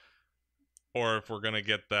weeks, or if we're gonna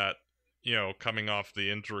get that, you know, coming off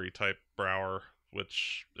the injury type Brouwer,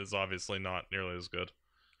 which is obviously not nearly as good.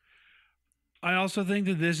 I also think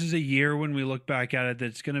that this is a year when we look back at it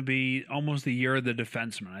that's going to be almost the year of the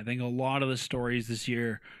defenseman. I think a lot of the stories this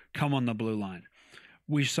year come on the blue line.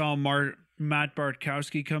 We saw Matt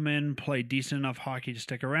Bartkowski come in, play decent enough hockey to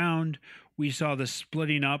stick around. We saw the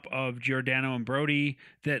splitting up of Giordano and Brody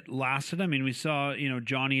that lasted. I mean, we saw, you know,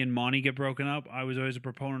 Johnny and Monty get broken up. I was always a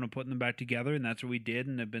proponent of putting them back together, and that's what we did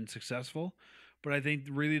and have been successful. But I think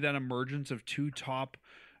really that emergence of two top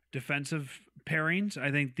defensive pairings.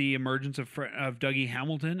 I think the emergence of Dougie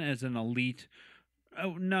Hamilton as an elite,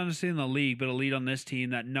 not necessarily in the league, but elite on this team,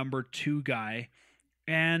 that number 2 guy,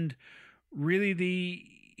 and really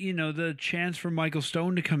the chance for Michael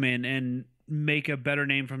Stone to come in and make a better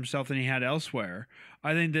name for himself than he had elsewhere.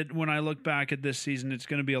 I think that when I look back at this season, it's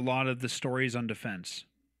going to be a lot of the stories on defense.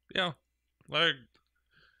 Yeah, like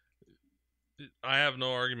I have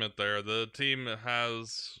no argument there. The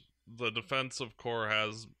defensive core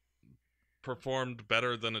has performed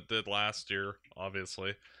better than it did last year,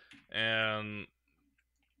 obviously, and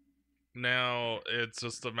now it's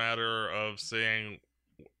just a matter of seeing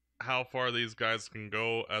how far these guys can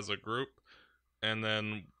go as a group, and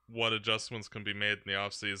then what adjustments can be made in the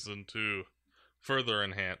offseason to further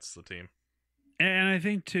enhance the team. And I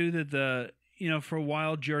think too that for a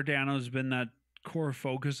while Giordano's been that core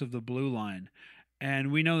focus of the blue line.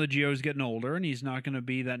 And we know that Gio's getting older and he's not going to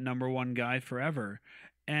be that number one guy forever.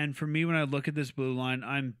 And for me, when I look at this blue line,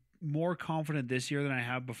 I'm more confident this year than I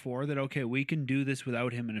have before that, okay, we can do this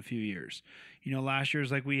without him in a few years. Last year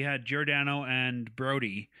was like we had Giordano and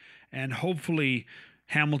Brody, and hopefully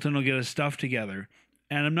Hamilton will get his stuff together.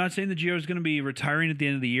 And I'm not saying that Gio is going to be retiring at the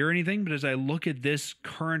end of the year or anything, but as I look at this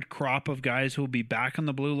current crop of guys who will be back on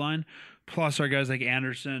the blue line, plus our guys like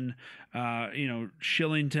Anderson,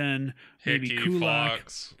 Shillington, maybe Hickey, Kulak.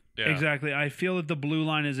 Fox. Yeah. Exactly. I feel that the blue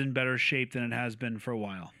line is in better shape than it has been for a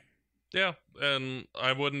while. Yeah, and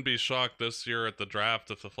I wouldn't be shocked this year at the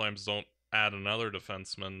draft if the Flames don't add another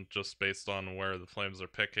defenseman just based on where the Flames are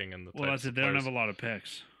picking and the Well, that's it. They don't have a lot of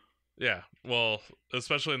picks. Yeah, well,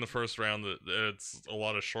 especially in the first round, it's a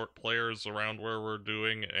lot of short players around where we're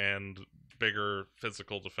doing and bigger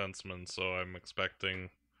physical defensemen, so I'm expecting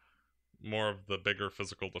more of the bigger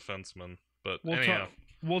physical defensemen. But anyhow.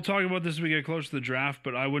 We'll talk about this as we get close to the draft,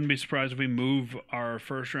 but I wouldn't be surprised if we move our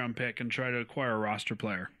first-round pick and try to acquire a roster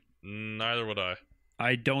player. Neither would I.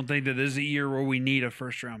 I don't think that this is a year where we need a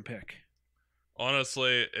first-round pick.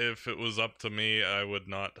 Honestly, if it was up to me, I would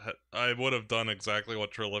not. I would have done exactly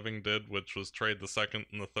what Treliving did, which was trade the second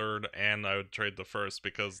and the third, and I would trade the first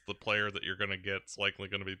because the player that you're going to get is likely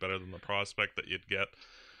going to be better than the prospect that you'd get.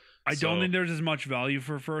 I don't think there's as much value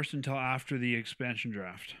for first until after the expansion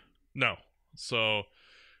draft. No. So,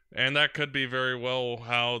 and that could be very well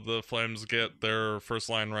how the Flames get their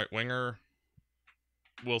first-line right winger.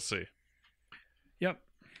 We'll see. Yep.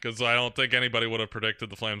 Because I don't think anybody would have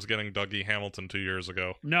predicted the Flames getting Dougie Hamilton 2 years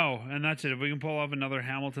ago. No, and that's it. If we can pull off another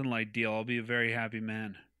Hamilton-like deal, I'll be a very happy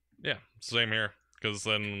man. Yeah, same here. Because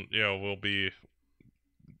then, we'll be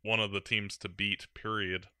one of the teams to beat,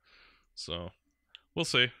 period. So, we'll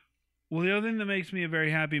see. Well, the other thing that makes me a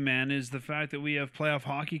very happy man is the fact that we have playoff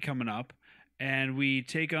hockey coming up, and we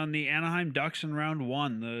take on the Anaheim Ducks in round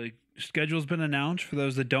one. The schedule's been announced. For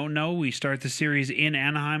those that don't know, we start the series in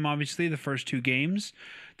Anaheim, obviously, the first two games.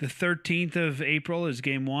 The 13th of April is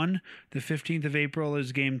game one. The 15th of April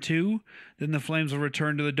is game two. Then the Flames will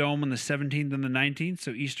return to the Dome on the 17th and the 19th,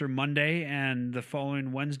 so Easter Monday and the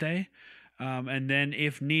following Wednesday. And then,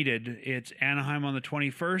 if needed, it's Anaheim on the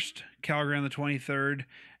 21st, Calgary on the 23rd,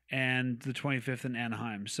 and the 25th in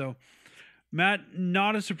Anaheim. So, Matt,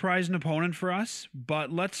 not a surprising opponent for us,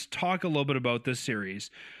 but let's talk a little bit about this series.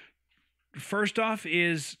 First off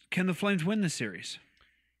is, can the Flames win this series?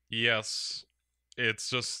 Yes. It's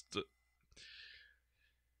just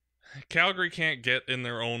Calgary can't get in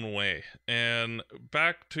their own way. And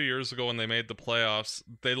back 2 years ago when they made the playoffs,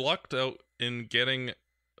 they lucked out in getting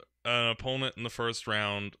an opponent in the first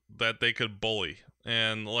round that they could bully.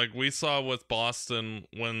 And like we saw with Boston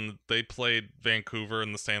when they played Vancouver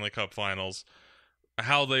in the Stanley Cup Finals,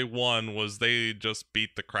 how they won was they just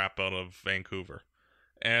beat the crap out of Vancouver.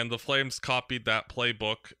 And the Flames copied that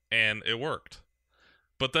playbook, and it worked.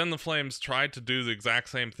 But then the Flames tried to do the exact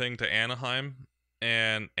same thing to Anaheim,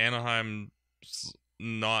 and Anaheim's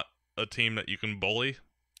not a team that you can bully,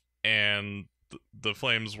 and the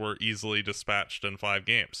Flames were easily dispatched in 5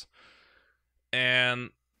 games.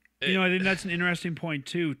 And I think that's an interesting point,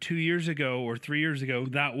 too. 2 years ago or 3 years ago,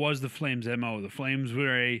 that was the Flames' MO. The Flames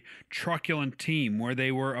were a truculent team where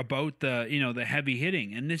they were about the heavy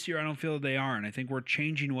hitting. And this year, I don't feel that they are. And I think we're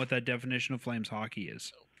changing what that definition of Flames hockey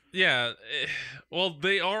is. Yeah, well,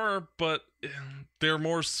 they are, but they're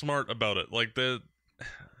more smart about it. They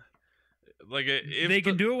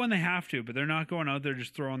can do it when they have to, but they're not going out there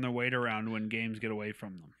just throwing their weight around when games get away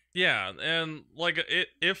from them. Yeah, and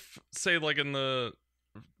if say in the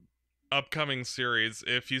upcoming series,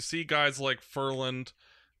 if you see guys like Furland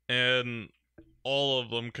and all of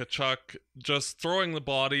them, Kachuk, just throwing the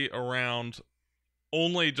body around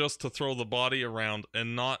only just to throw the body around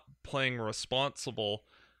and not playing responsible,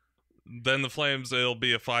 then the Flames, it'll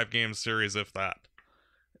be a 5-game series if that.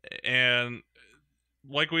 And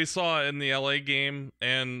like we saw in the LA game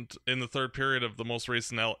and in the third period of the most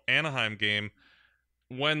recent Anaheim game,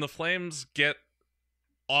 when the Flames get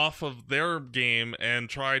off of their game and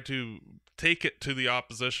try to take it to the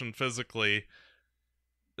opposition physically,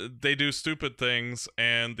 they do stupid things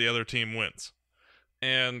and the other team wins.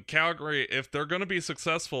 And Calgary, if they're going to be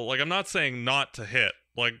successful, like, I'm not saying not to hit.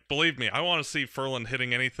 Like, believe me, I want to see Ferland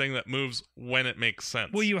hitting anything that moves when it makes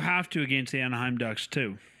sense. Well, you have to against the Anaheim Ducks,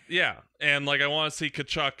 too. Yeah, and, like, I want to see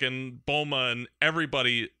Tkachuk and Boma and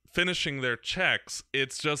everybody finishing their checks.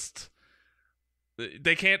 It's just...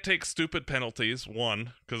 They can't take stupid penalties,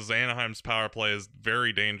 one, because Anaheim's power play is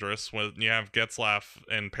very dangerous. When you have Getzlaf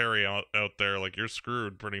and Perry out there, like, you're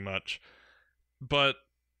screwed pretty much. But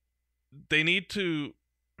they need to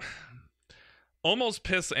almost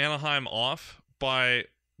piss Anaheim off by,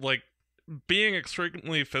 like, being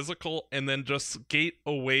extremely physical and then just skate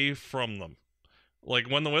away from them. Like,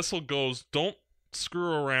 when the whistle goes, don't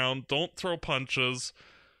screw around, don't throw punches,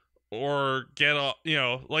 or get up,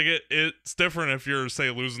 like, it's different if you're, say,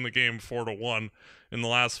 losing the game 4-1 in the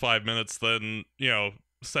last 5 minutes than,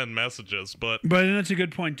 send messages. But I think that's a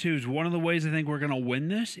good point, too, is one of the ways I think we're going to win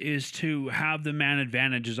this is to have the man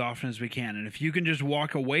advantage as often as we can. And if you can just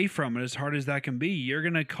walk away from it as hard as that can be, you're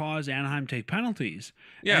going to cause Anaheim to take penalties.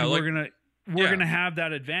 Yeah, and like, we're going to have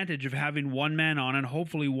that advantage of having one man on and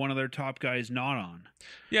hopefully one of their top guys not on.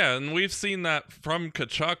 Yeah, and we've seen that from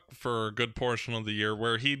Tkachuk for a good portion of the year,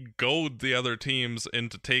 where he'd goad the other teams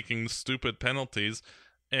into taking stupid penalties,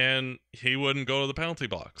 and he wouldn't go to the penalty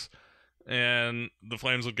box. And the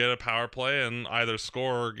Flames would get a power play and either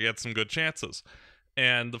score or get some good chances.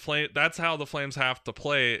 And that's how the Flames have to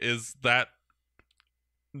play, is that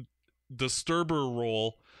disturber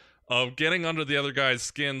role of getting under the other guy's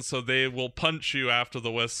skin so they will punch you after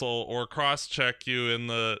the whistle or cross-check you in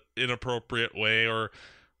the inappropriate way or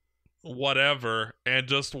whatever and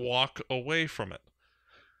just walk away from it.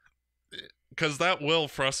 Because that will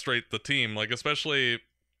frustrate the team, like, especially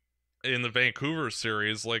in the Vancouver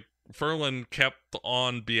series. Like, Ferland kept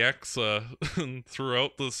on Bieksa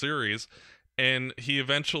throughout the series, and he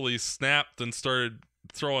eventually snapped and started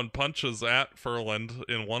throwing punches at Ferland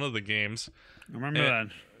in one of the games. I remember that.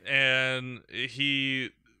 And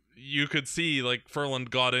you could see, like, Ferland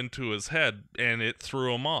got into his head and it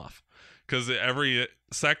threw him off, because every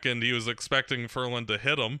second he was expecting Ferland to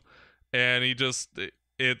hit him, and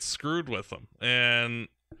it screwed with him. And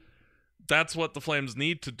that's what the Flames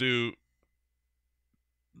need to do: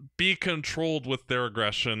 be controlled with their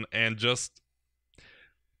aggression and just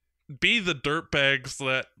be the dirtbags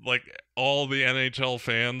that, like, all the NHL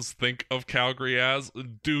fans think of Calgary as.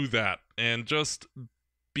 Do that and just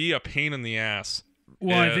be a pain in the ass.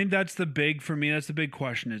 Well, I think that's the big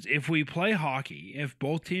question is, if we play hockey, if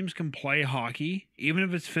both teams can play hockey, even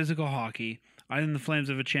if it's physical hockey, I think the Flames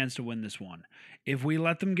have a chance to win this one. If we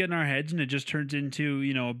let them get in our heads and it just turns into,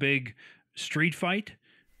 a big street fight,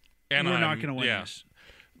 we're not going to win this.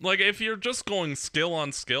 Like, if you're just going skill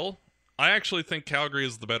on skill, I actually think Calgary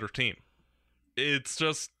is the better team. It's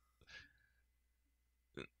just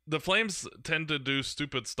the Flames tend to do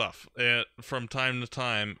stupid stuff from time to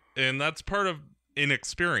time, and that's part of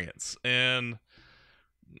inexperience. And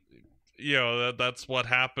that's what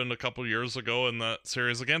happened a couple years ago in that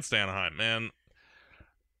series against Anaheim. And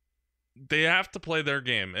they have to play their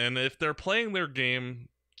game, and if they're playing their game,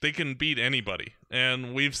 they can beat anybody.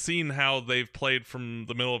 And we've seen how they've played from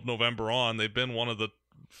the middle of November on. They've been one of the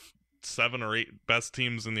 7 or 8 best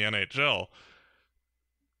teams in the NHL.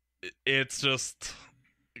 It's just,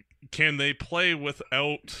 can they play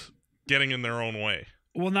without getting in their own way?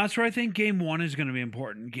 Well, and that's where I think Game 1 is going to be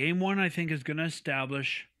important. Game 1, I think, is going to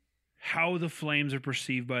establish how the Flames are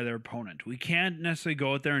perceived by their opponent. We can't necessarily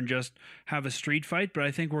go out there and just have a street fight, but I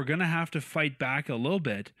think we're going to have to fight back a little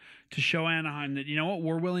bit to show Anaheim that,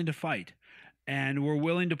 we're willing to fight, and we're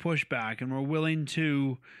willing to push back, and we're willing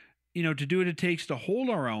to, to do what it takes to hold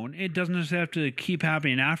our own. It doesn't necessarily have to keep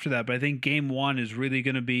happening after that, but I think Game 1 is really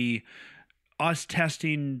going to be us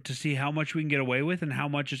testing to see how much we can get away with and how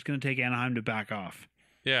much it's going to take Anaheim to back off.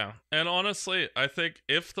 Yeah, and honestly, I think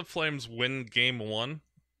if the Flames win Game 1,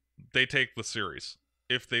 they take the series.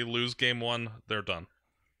 If they lose Game 1, they're done.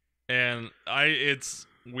 And it's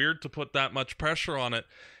weird to put that much pressure on it.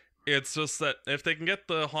 It's just that if they can get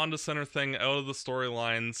the Honda Center thing out of the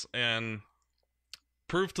storylines and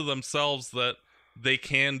prove to themselves that they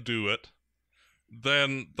can do it,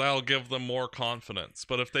 then that'll give them more confidence.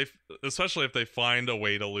 But especially if they find a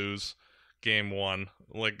way to lose Game 1,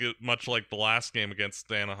 much like the last game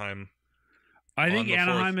against Anaheim, I think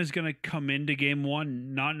Anaheim is going to come into Game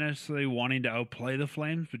 1 not necessarily wanting to outplay the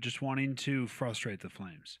Flames, but just wanting to frustrate the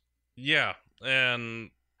Flames. Yeah,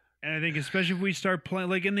 and I think especially if we start playing,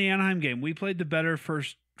 like in the Anaheim game, we played the better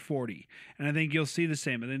first 40, and I think you'll see the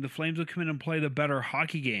same. I think the Flames will come in and play the better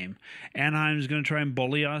hockey game. Anaheim is going to try and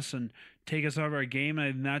bully us and take us off our game,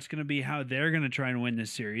 and that's going to be how they're going to try and win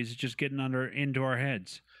this series. It's just getting into our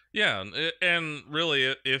heads. Yeah, and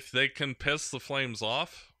really, if they can piss the Flames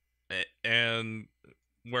off, and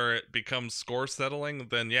where it becomes score settling,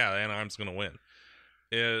 then yeah, Anaheim's going to win.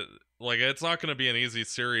 It's not going to be an easy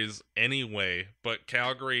series anyway, but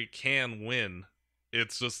Calgary can win.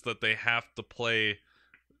 It's just that they have to play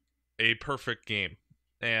a perfect game.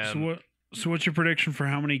 And so what's your prediction for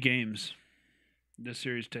how many games this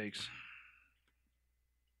series takes?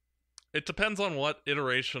 It depends on what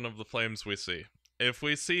iteration of the Flames we see. If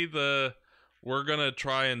we see we're going to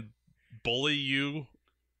try and bully you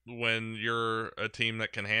when you're a team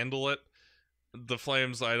that can handle it, the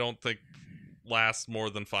Flames, I don't think, last more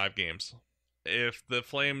than 5 games. If the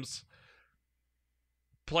Flames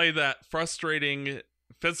play that frustrating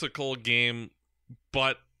physical game,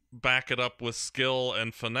 but back it up with skill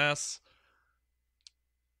and finesse,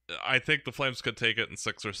 I think the Flames could take it in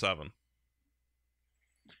 6 or 7.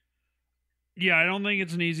 Yeah, I don't think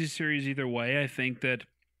it's an easy series either way. I think that,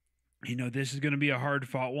 this is going to be a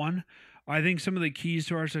hard-fought one. I think some of the keys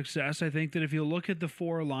to our success, I think that if you look at the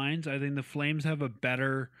 4 lines, I think the Flames have a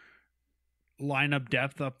better lineup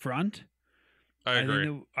depth up front. I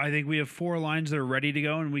agree. I think we have 4 lines that are ready to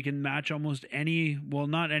go, and we can match almost any, well,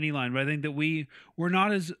 not any line, but I think that we're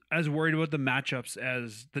not as worried about the matchups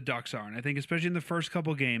as the Ducks are. And I think especially in the first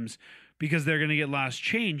couple games, because they're going to get last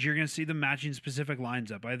change, you're going to see them matching specific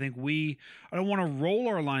lines up. I think I don't want to roll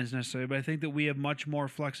our lines necessarily, but I think that we have much more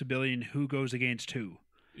flexibility in who goes against who.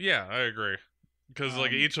 Yeah, I agree. Because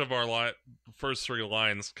each of our first 3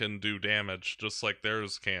 lines can do damage, just like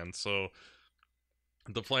theirs can. So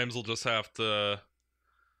the Flames will just have to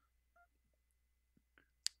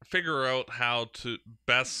figure out how to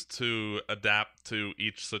best to adapt to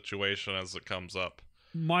each situation as it comes up.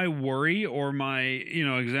 My worry, or my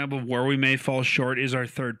example of where we may fall short, is our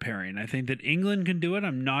third pairing. I think that England can do it.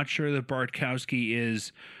 I'm not sure that Bartkowski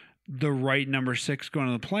is the right number 6 going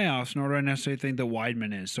to the playoffs, nor do I necessarily think that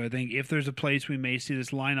Wideman is. So I think if there's a place we may see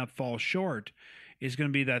this lineup fall short, it's going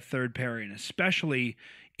to be that third pairing, especially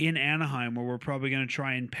in Anaheim, where we're probably going to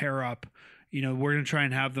try and pair up. We're going to try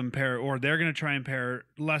and have them pair, or they're going to try and pair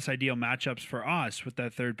less ideal matchups for us with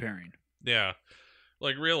that third pairing. Yeah.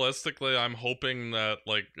 Realistically, I'm hoping that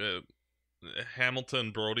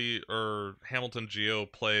Hamilton Brody or Hamilton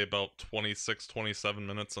Gio play about 26, 27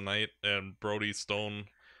 minutes a night, and Brody Stone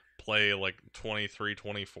play 23,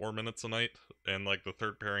 24 minutes a night, and the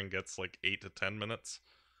third pairing gets 8 to 10 minutes,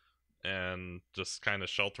 and just kind of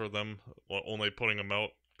shelter them, only putting them out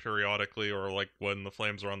periodically, or when the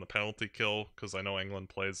Flames are on the penalty kill, because I know England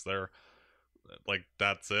plays there.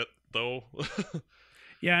 That's it though.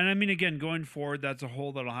 Yeah, and I mean, again, going forward, that's a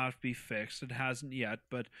hole that'll have to be fixed. It hasn't yet,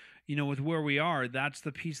 but with where we are, that's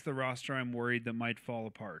the piece of the roster I'm worried that might fall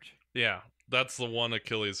apart. Yeah, that's the one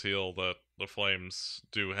Achilles heel that the Flames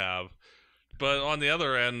do have. But on the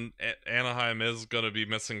other end, Anaheim is going to be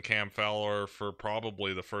missing Cam Fowler for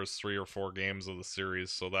probably the first 3 or 4 games of the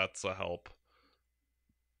series, so that's a help.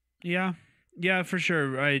 Yeah, for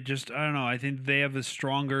sure. I don't know. I think they have a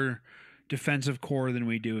stronger defensive core than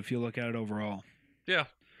we do if you look at it overall. Yeah.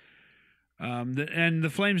 And the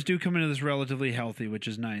Flames do come into this relatively healthy, which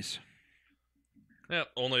is nice. Yeah,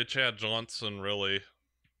 only Chad Johnson, really.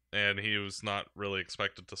 And he was not really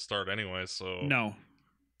expected to start anyway, so... No.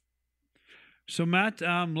 So, Matt,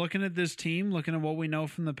 looking at this team, looking at what we know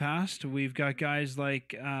from the past, we've got guys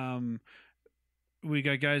like...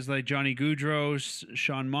 Johnny Gaudreau,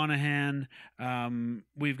 Sean Monahan.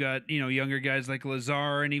 We've got, younger guys like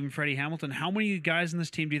Lazar and even Freddie Hamilton. How many guys in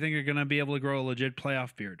this team do you think are going to be able to grow a legit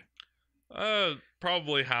playoff beard?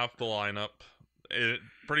 Probably half the lineup.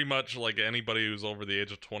 Pretty much anybody who's over the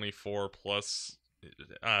age of 24 plus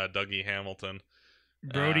Dougie Hamilton.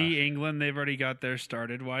 Brody, England, they've already got theirs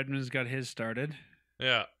started. Wideman's got his started.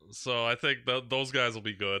 Yeah, so I think those guys will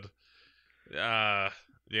be good. Yeah,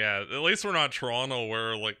 at least we're not Toronto,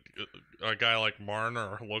 where a guy like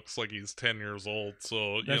Marner looks like he's 10 years old.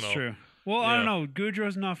 So that's true. Well, yeah. I don't know.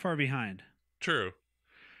 Gaudreau's not far behind. True.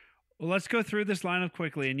 Well, let's go through this lineup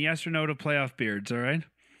quickly and yes or no to playoff beards. All right.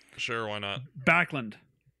 Sure, why not? Backlund.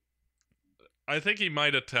 I think he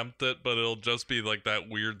might attempt it, but it'll just be that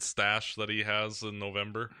weird stash that he has in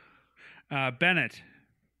November. Bennett.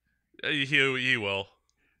 He will.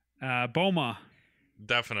 Boma.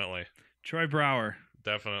 Definitely. Troy Brouwer.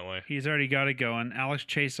 Definitely. He's already got it going. Alex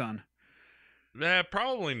Chason.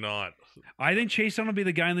 Probably not. I think Chason will be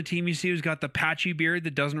the guy on the team you see who's got the patchy beard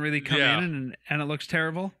that doesn't really come in and it looks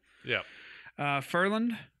terrible. Yeah.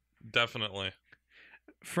 Furland. Definitely.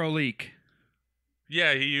 Frolik.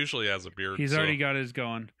 Yeah, he usually has a beard. He's already got his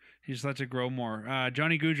going. He just lets it grow more.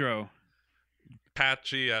 Johnny Gaudreau.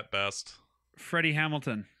 Patchy at best. Freddie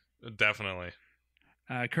Hamilton. Definitely.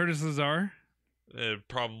 Curtis Lazar.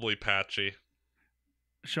 Probably patchy.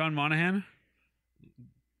 Sean Monahan.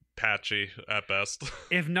 Patchy at best.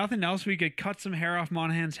 If nothing else, we could cut some hair off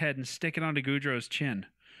Monahan's head and stick it onto Goudreau's chin.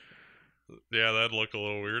 Yeah, that'd look a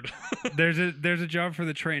little weird. There's a job for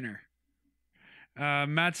the trainer.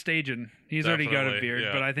 Matt Stajan. He's already got a beard,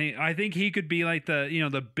 yeah. but I think he could be like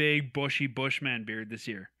the big bushy Bushman beard this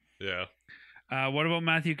year. Yeah. What about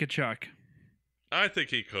Matthew Tkachuk? I think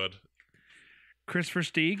he could. Chris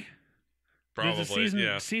Versteeg? Probably,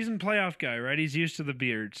 season playoff guy, right? He's used to the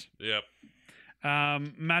beards. Yep.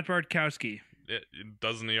 Matt Bartkowski.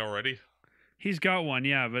 Doesn't he already? He's got one,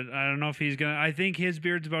 yeah, but I don't know if he's going to... I think his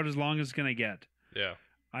beard's about as long as it's going to get. Yeah.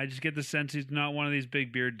 I just get the sense he's not one of these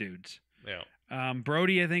big beard dudes. Yeah.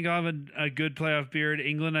 Brody, I think I'll have a good playoff beard.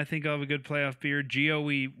 England, I think I'll have a good playoff beard. Gio,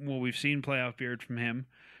 we've seen playoff beard from him.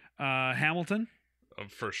 Hamilton?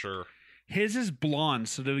 For sure. His is blonde,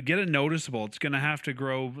 so to get it noticeable, it's going to have to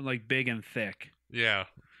grow like big and thick. Yeah.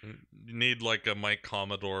 You need like a Mike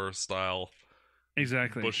Commodore style.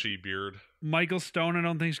 Exactly. Bushy beard. Michael Stone, I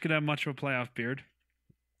don't think he's going to have much of a playoff beard.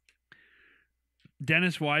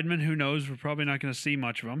 Dennis Weidman, who knows? We're probably not going to see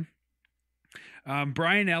much of him.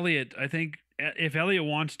 Brian Elliott, I think if Elliott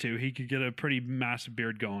wants to, he could get a pretty massive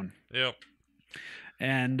beard going. Yep.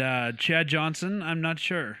 And Chad Johnson, I'm not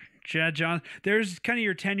sure. Chad Johnson, there's kind of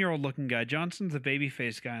your 10-year-old looking guy. Johnson's the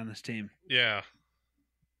babyface guy on this team. Yeah.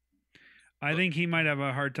 I think he might have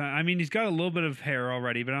a hard time. I mean, he's got a little bit of hair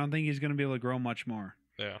already, but I don't think he's going to be able to grow much more.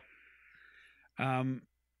 Yeah.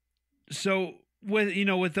 So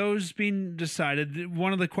with those being decided,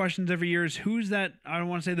 one of the questions every year is who's that, I don't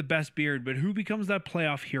want to say the best beard, but who becomes that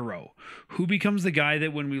playoff hero? Who becomes the guy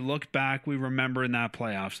that when we look back, we remember in that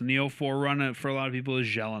playoffs? In the 04 run, for a lot of people, is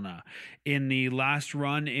Jelena. In the last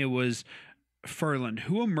run, it was Furland.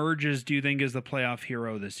 Who emerges, do you think, is the playoff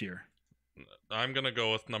hero this year? I'm going to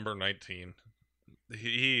go with number 19.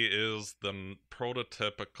 He is the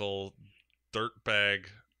prototypical dirtbag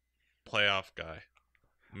playoff guy.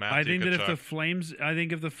 I think that if the Flames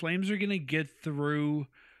are going to get through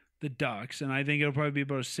the Ducks, and I think it'll probably be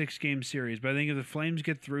about a 6-game series, but I think if the Flames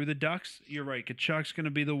get through the Ducks, you're right, Tkachuk's going to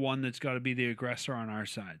be the one that's got to be the aggressor on our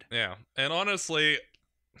side. Yeah, and honestly,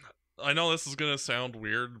 I know this is going to sound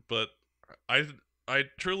weird, but I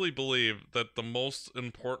truly believe that the most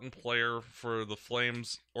important player for the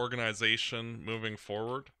Flames organization moving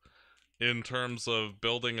forward, in terms of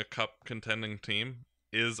building a cup contending team,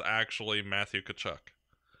 is actually Matthew Tkachuk.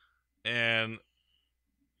 And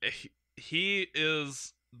he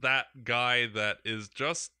is that guy that is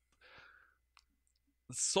just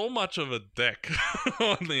so much of a dick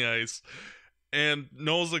on the ice and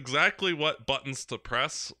knows exactly what buttons to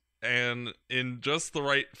press and in just the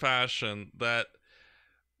right fashion that,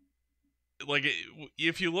 like,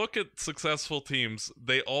 if you look at successful teams,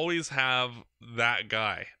 they always have that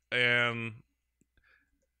guy. And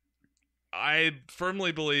I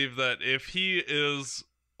firmly believe that if he is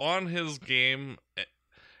on his game, it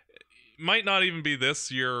might not even be this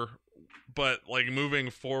year, but like moving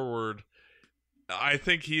forward, I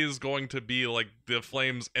think he is going to be like the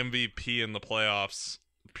Flames MVP in the playoffs,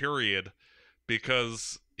 period,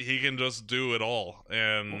 because he can just do it all.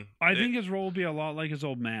 And I think his role will be a lot like his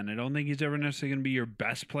old man. I don't think he's ever necessarily going to be your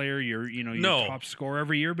best player, your top scorer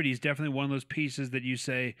every year, but he's definitely one of those pieces that you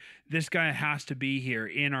say, this guy has to be here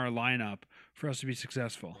in our lineup for us to be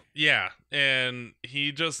successful. Yeah, and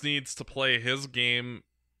he just needs to play his game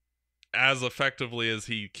as effectively as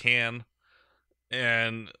he can.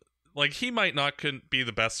 And like, he might not be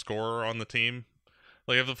the best scorer on the team.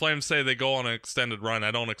 Like, if the Flames say they go on an extended run,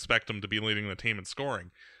 I don't expect him to be leading the team in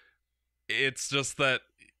scoring. It's just that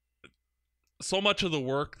so much of the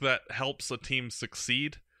work that helps a team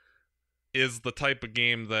succeed is the type of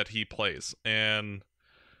game that he plays. And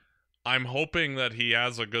I'm hoping that he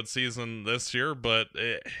has a good season this year, but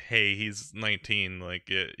hey, he's 19. Like,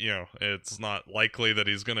 it's not likely that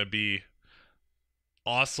he's going to be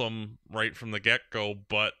awesome right from the get-go,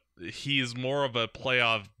 but he's more of a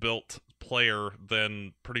playoff-built player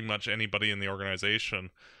than pretty much anybody in the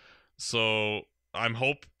organization. So I'm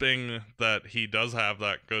hoping that he does have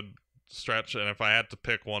that good stretch, and if I had to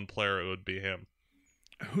pick one player, it would be him.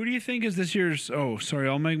 Who do you think is this year's... Oh, sorry,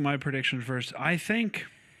 I'll make my prediction first. I think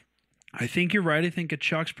you're right. I think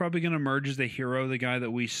Tkachuk's probably going to emerge as the hero, the guy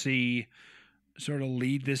that we see sort of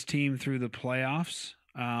lead this team through the playoffs.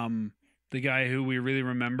 The guy who we really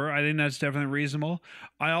remember. I think that's definitely reasonable.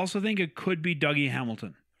 I also think it could be Dougie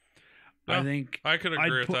Hamilton. Yeah, I think I could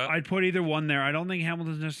agree with that. I'd put either one there. I don't think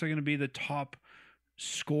Hamilton's necessarily going to be the top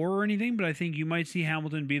score or anything, but I think you might see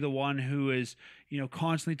Hamilton be the one who is,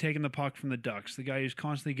 constantly taking the puck from the Ducks, the guy who's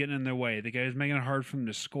constantly getting in their way, the guy who's making it hard for them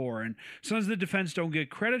to score. And sometimes the defense don't get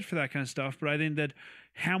credit for that kind of stuff, but I think that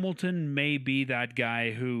Hamilton may be that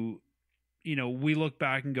guy who, we look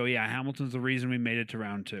back and go, yeah, Hamilton's the reason we made it to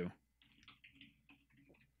round 2.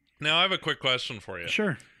 Now, I have a quick question for you.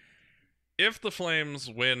 Sure. If the Flames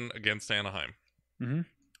win against Anaheim, Mm-hmm.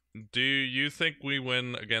 do you think we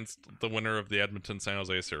win against the winner of the Edmonton-San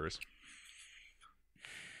Jose series?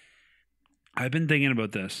 I've been thinking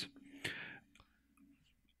about this.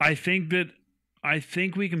 I think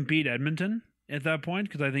we can beat Edmonton at that point,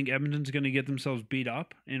 because I think Edmonton's going to get themselves beat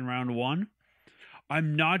up in round 1.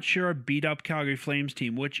 I'm not sure a beat up Calgary Flames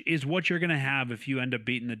team, which is what you're going to have if you end up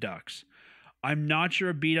beating the Ducks. I'm not sure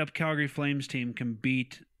a beat up Calgary Flames team can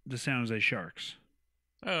beat the San Jose Sharks.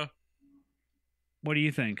 Oh. What do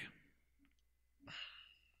you think?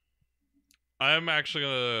 I'm actually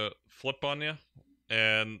going to flip on you.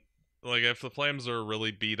 And, if the Flames are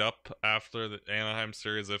really beat up after the Anaheim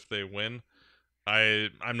series, if they win,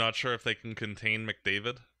 I'm not sure if they can contain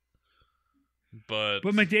McDavid. But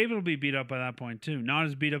McDavid will be beat up by that point, too. Not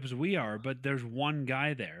as beat up as we are, but there's one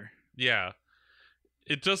guy there. Yeah.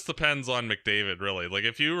 It just depends on McDavid, really.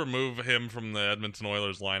 If you remove him from the Edmonton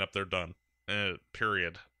Oilers lineup, they're done.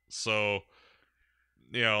 Period. So,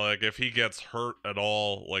 if he gets hurt at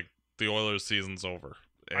all, the Oilers season's over.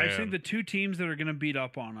 I think the two teams that are going to beat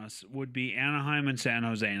up on us would be Anaheim and San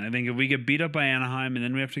Jose. And I think if we get beat up by Anaheim and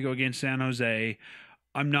then we have to go against San Jose,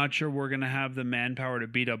 I'm not sure we're going to have the manpower to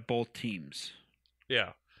beat up both teams.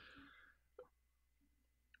 Yeah.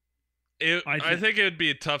 I think it would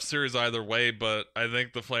be a tough series either way, but I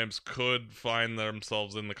think the Flames could find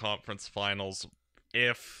themselves in the conference finals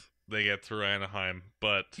if they get through Anaheim.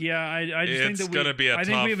 But yeah, I just think that going to be a tough... I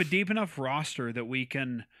think we have a deep enough roster that we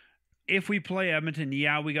can, if we play Edmonton,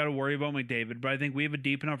 yeah, we got to worry about McDavid, but I think we have a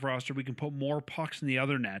deep enough roster we can put more pucks in the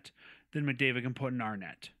other net than McDavid can put in our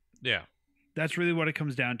net. Yeah. That's really what it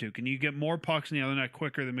comes down to. Can you get more pucks in the other net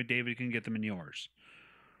quicker than McDavid can get them in yours?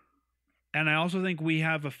 And I also think we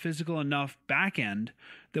have a physical enough back end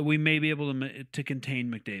that we may be able to contain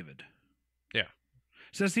McDavid. Yeah.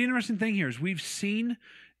 So that's the interesting thing here is we've seen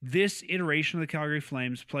this iteration of the Calgary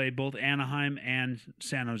Flames play both Anaheim and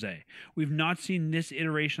San Jose. We've not seen this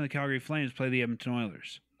iteration of the Calgary Flames play the Edmonton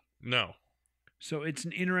Oilers. No. So it's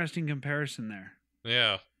an interesting comparison there.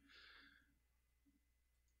 Yeah.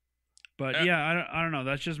 But I don't know.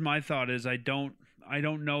 That's just my thought is I don't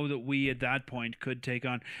know that we at that point could take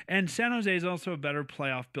on. And San Jose is also a better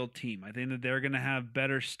playoff built team. I think that they're going to have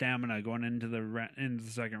better stamina going into the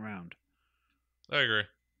second round. I agree.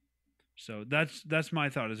 So that's my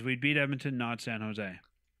thought is we'd beat Edmonton, not San Jose.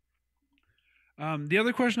 The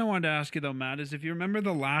other question I wanted to ask you though, Matt, is if you remember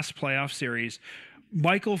the last playoff series,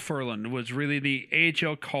 Michael Furland was really the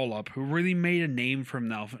AHL call-up who really made a name for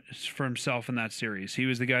himself in that series. He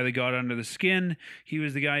was the guy that got under the skin. He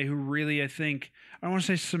was the guy who really, I think, I don't want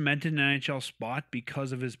to say cemented an NHL spot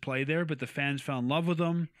because of his play there, but the fans fell in love with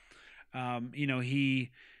him. He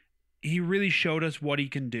really showed us what he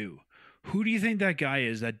can do. Who do you think that guy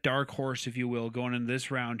is, that dark horse, if you will, going into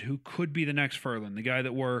this round, who could be the next Furland, the guy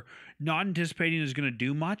that we're not anticipating is going to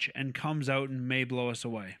do much and comes out and may blow us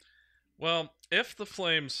away? Well, if the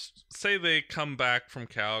Flames say they come back from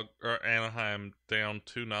Anaheim down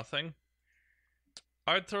 2-0,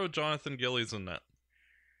 I'd throw Jonathan Gillies in net.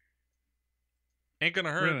 Ain't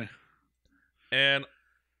gonna hurt. Really? And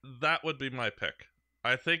that would be my pick.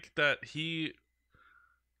 I think that he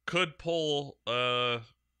could pull a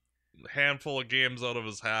handful of games out of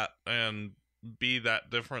his hat and be that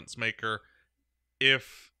difference maker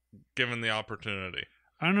if given the opportunity.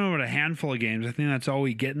 I don't know about a handful of games. I think that's all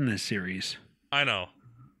we get in this series. I know.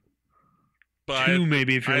 But Two,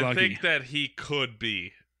 maybe, if you're lucky. I think that he could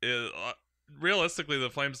be. Realistically,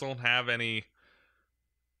 the Flames don't have any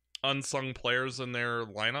unsung players in their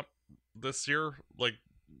lineup this year.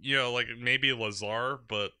 Maybe Lazar,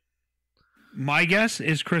 but... My guess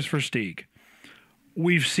is Chris Versteeg.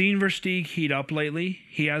 We've seen Versteeg heat up lately.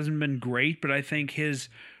 He hasn't been great, but I think his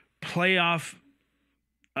playoff...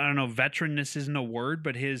 I don't know, veteranness isn't a word,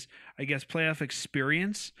 but his, I guess, playoff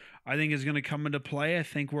experience, I think is going to come into play. I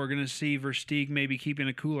think we're going to see Versteeg maybe keeping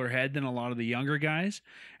a cooler head than a lot of the younger guys.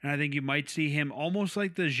 And I think you might see him almost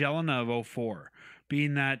like the Jelena of 04,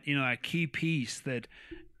 being that, that key piece that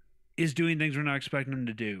is doing things we're not expecting him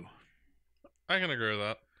to do. I can agree with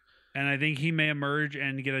that. And I think he may emerge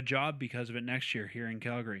and get a job because of it next year here in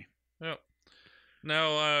Calgary. Yep.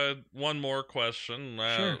 Now, one more question.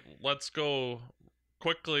 Sure. Let's go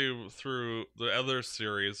quickly through the other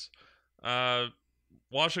series.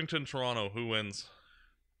 Washington, Toronto, who wins?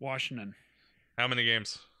 Washington. How many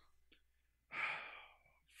games?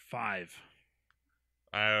 5.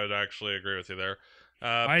 I would actually agree with you there.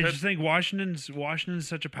 I just think Washington's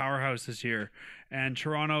such a powerhouse this year, and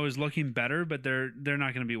Toronto is looking better, but they're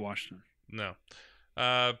not going to beat Washington. No.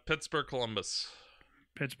 Pittsburgh, Columbus.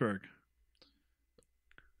 Pittsburgh.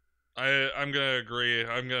 I'm gonna agree.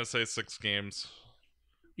 I'm gonna say 6 games.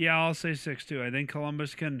 Yeah, I'll say 6 too. I think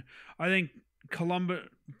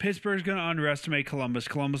Pittsburgh's going to underestimate Columbus.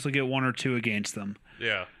 Columbus will get 1 or 2 against them.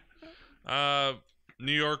 Yeah.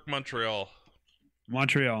 New York, Montreal.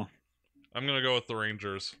 Montreal. I'm gonna go with the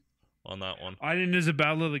Rangers on that one. I think there's a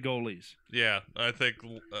battle of the goalies. Yeah, I think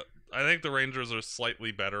the Rangers are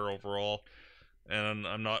slightly better overall, and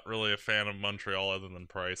I'm not really a fan of Montreal other than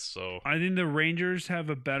Price. So I think the Rangers have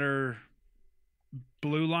a better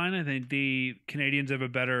blue line. I think the Canadians have a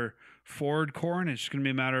better forward core, and it's just going to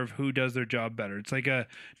be a matter of who does their job better. It's like a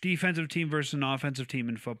defensive team versus an offensive team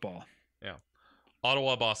in football. Yeah.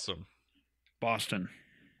 Ottawa, Boston. Boston.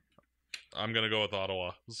 I'm going to go with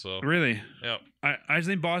Ottawa. So Really? Yeah. I just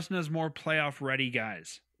think Boston has more playoff ready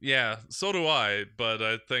guys. Yeah, so do I, but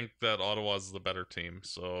I think that Ottawa's the better team.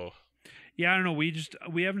 So Yeah, I don't know.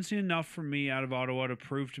 We haven't seen enough from me out of Ottawa to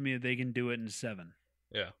prove to me that they can do it in 7.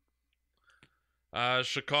 yeah.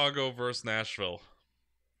 Chicago versus Nashville.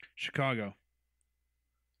 Chicago.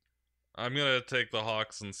 I'm going to take the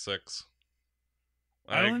Hawks in 6.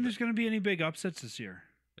 I don't think there's going to be any big upsets this year.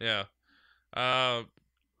 Yeah.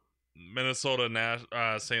 Minnesota,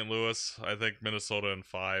 St. Louis. I think Minnesota in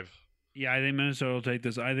 5. Yeah, I think Minnesota will take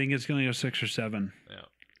this. I think it's going to go 6 or 7.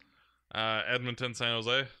 Yeah. Edmonton, San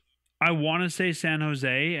Jose. I want to say San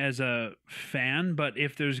Jose as a fan, but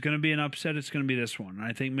if there's going to be an upset, it's going to be this one.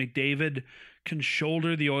 I think McDavid can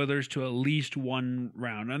shoulder the Oilers to at least 1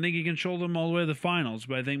 round. I think he can shoulder them all the way to the finals,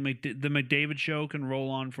 but I think the McDavid show can roll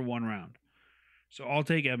on for 1 round. So I'll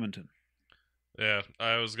take Edmonton. Yeah,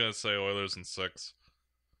 I was going to say Oilers in 6.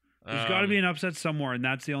 There's got to be an upset somewhere, and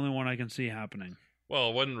that's the only one I can see happening.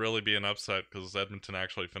 Well, it wouldn't really be an upset because Edmonton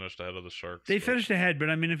actually finished ahead of the Sharks. They finished ahead, but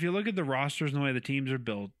I mean, if you look at the rosters and the way the teams are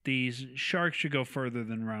built, these Sharks should go further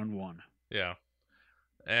than round 1. Yeah.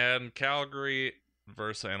 And Calgary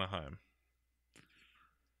versus Anaheim.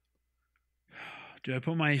 Do I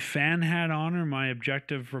put my fan hat on or my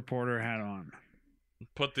objective reporter hat on?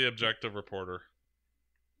 Put the objective reporter.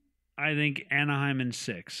 I think Anaheim in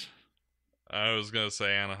 6. I was going to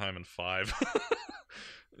say Anaheim in 5.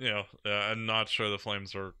 I'm not sure the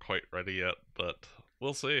Flames are quite ready yet, but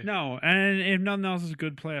we'll see. No, and if nothing else, it's a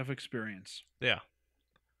good playoff experience. Yeah.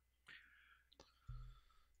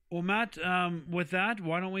 Well, Matt, with that,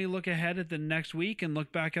 why don't we look ahead at the next week and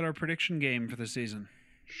look back at our prediction game for the season?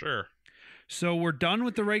 Sure. So we're done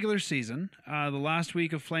with the regular season. The last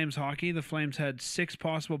week of Flames hockey, the Flames had 6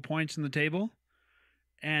 possible points in the table.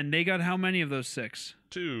 And they got how many of those 6?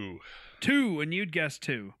 2. 2, and you'd guess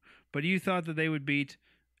 2. But you thought that they would beat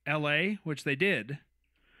LA, which they did.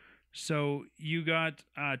 So you got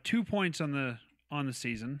 2 points on the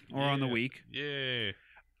season or on the week. Yay.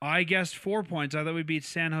 I guessed 4 points. I thought we'd beat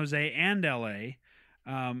San Jose and LA.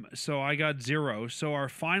 So I got 0. So our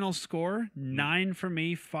final score, 9 for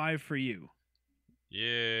me, 5 for you.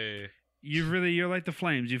 Yay. You're like the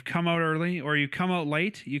Flames. You've come out early or you come out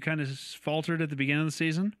late. You kind of faltered at the beginning of the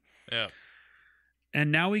season. Yeah.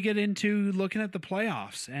 And now we get into looking at the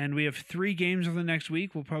playoffs. And we have 3 games over the next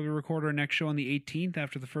week. We'll probably record our next show on the 18th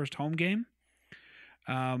after the first home game,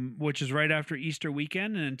 which is right after Easter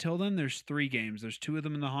weekend. And until then, there's 3 games. There's 2 of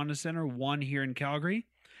them in the Honda Center, 1 here in Calgary.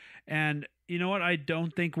 And you know what? I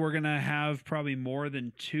don't think we're going to have probably more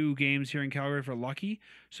than 2 games here in Calgary if we're lucky.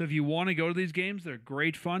 So if you want to go to these games, they're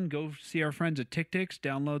great fun. Go see our friends at TickTix.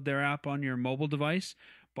 Download their app on your mobile device.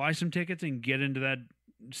 Buy some tickets and get into that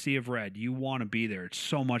sea of red. You want to be there. It's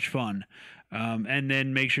so much fun. And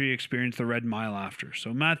then make sure you experience the Red Mile after.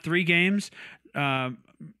 So, Matt, 3 games. April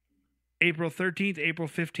 13th, April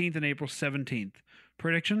 15th, and April 17th.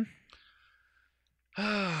 Prediction?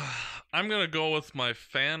 I'm going to go with my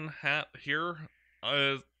fan hat here.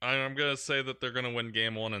 I'm going to say that they're going to win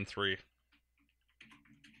game 1 and 3.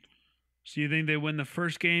 So you think they win the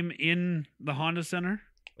first game in the Honda Center?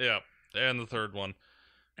 Yeah, and the third one.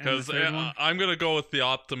 Because I'm going to go with the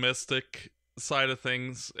optimistic side of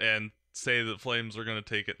things and say that Flames are going to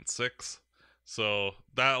take it in 6. So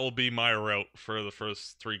that will be my route for the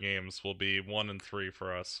first 3 games. Will be 1 and 3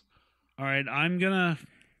 for us. All right, I'm not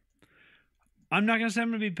going to say I'm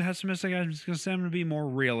going to be pessimistic. I'm just going to say I'm going to be more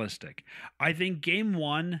realistic. I think game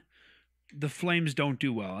 1, the Flames don't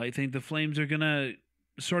do well. I think the Flames are going to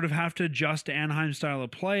sort of have to adjust to Anaheim's style of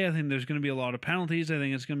play. I think there's going to be a lot of penalties. I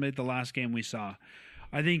think it's going to be the last game we saw.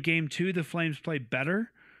 I think game 2, the Flames play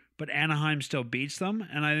better. but Anaheim still beats them,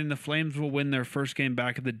 and I think the Flames will win their first game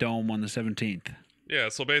back at the Dome on the 17th. Yeah,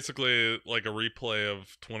 so basically like a replay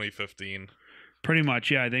of 2015. Pretty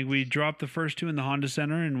much, yeah. I think we drop the first 2 in the Honda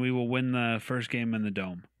Center, and we will win the first game in the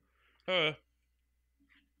Dome. I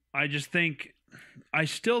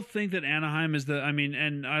still think that Anaheim is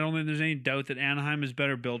and I don't think there's any doubt that Anaheim is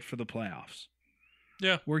better built for the playoffs.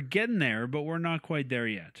 Yeah. We're getting there, but we're not quite there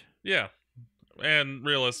yet. Yeah. And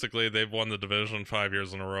realistically, they've won the division 5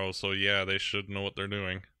 years in a row, so yeah, they should know what they're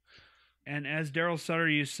doing. And as Daryl Sutter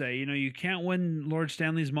used to say, you can't win Lord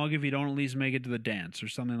Stanley's mug if you don't at least make it to the dance or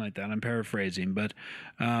something like that. I'm paraphrasing, but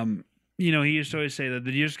he used to always say that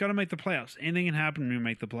you just got to make the playoffs. Anything can happen when you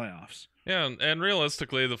make the playoffs. Yeah, and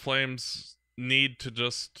realistically, the Flames need to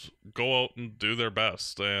just go out and do their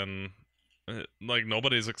best, and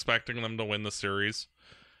nobody's expecting them to win the series.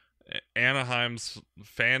 Anaheim's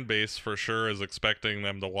fan base for sure is expecting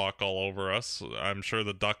them to walk all over us. I'm sure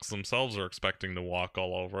the Ducks themselves are expecting to walk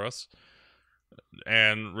all over us.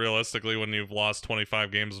 And realistically, when you've lost 25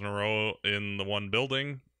 games in a row in the one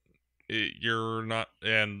building, you're not,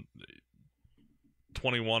 and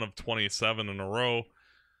 21 of 27 in a row,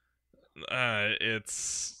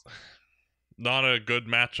 it's not a good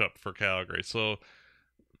matchup for Calgary. So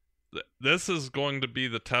this is going to be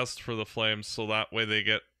the test for the Flames, so that way they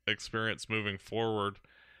get experience moving forward.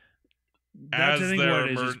 That's, I think, what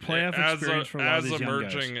it is playoff experience for a lot of these young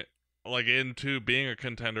guys. Emerging into being a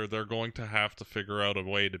contender, they're going to have to figure out a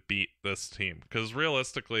way to beat this team, because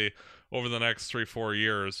realistically, over the next 3-4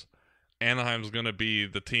 years, Anaheim's going to be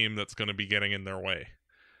the team that's going to be getting in their way.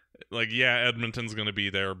 Edmonton's going to be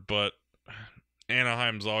there, but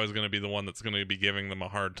Anaheim's always going to be the one that's going to be giving them a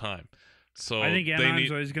hard time. So I think Anaheim's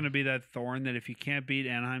always going to be that thorn that if you can't beat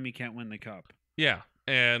Anaheim, you can't win the cup. Yeah,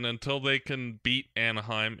 and until they can beat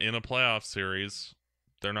Anaheim in a playoff series,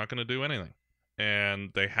 they're not going to do anything.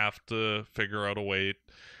 And they have to figure out a way,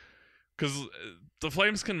 because the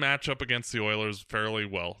Flames can match up against the Oilers fairly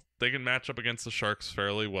well. They can match up against the Sharks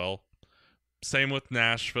fairly well. Same with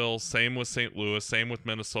Nashville, same with St. Louis, same with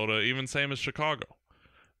Minnesota, even same as Chicago.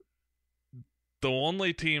 The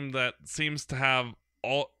only team that seems to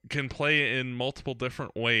can play in multiple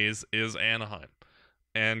different ways is Anaheim.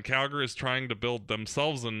 And Calgary is trying to build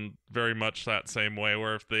themselves in very much that same way,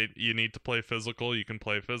 where if you need to play physical, you can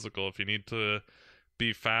play physical. If you need to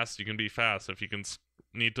be fast, you can be fast. If you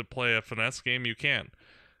need to play a finesse game, you can.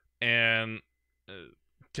 And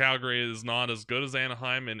Calgary is not as good as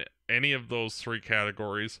Anaheim in any of those 3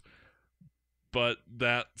 categories, but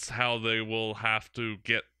that's how they will have to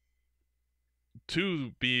get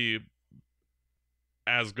to be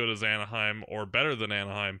as good as Anaheim or better than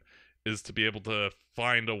Anaheim, is to be able to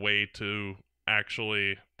find a way to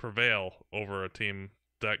actually prevail over a team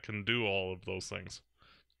that can do all of those things.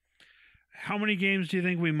 How many games do you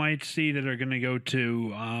think we might see that are going to go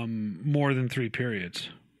to more than 3 periods?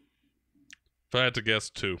 If I had to guess,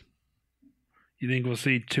 2. You think we'll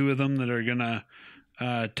see 2 of them that are going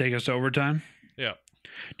to take us to overtime? Yeah.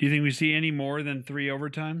 Do you think we see any more than 3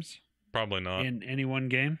 overtimes? Probably not. In any one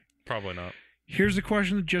game? Probably not. Here's a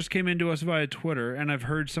question that just came into us via Twitter, and I've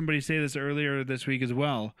heard somebody say this earlier this week as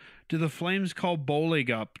well. Do the Flames call Bolig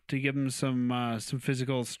up to give him some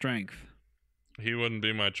physical strength? He wouldn't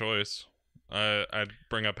be my choice. I'd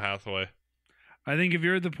bring up Hathaway. I think if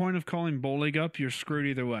you're at the point of calling Bolig up, you're screwed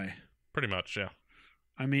either way. Pretty much, yeah.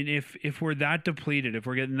 I mean, if we're that depleted, if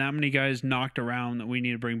we're getting that many guys knocked around that we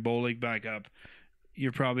need to bring Bolig back up,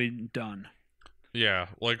 you're probably done. Yeah,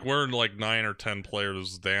 we're 9 or 10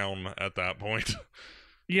 players down at that point.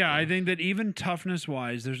 Yeah, I think that even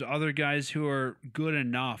toughness-wise, there's other guys who are good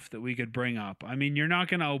enough that we could bring up. I mean, you're not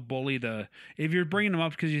going to out-bully if you're bringing them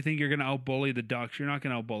up because you think you're going to out-bully the Ducks, you're not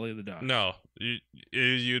going to out-bully the Ducks. No,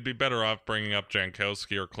 you'd be better off bringing up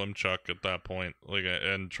Jankowski or Klimchuk at that point,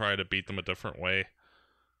 and try to beat them a different way.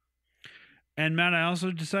 And Matt, I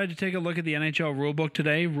also decided to take a look at the NHL rulebook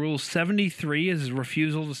today. Rule 73 is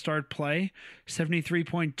refusal to start play.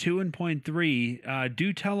 73.2 and .3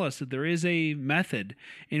 do tell us that there is a method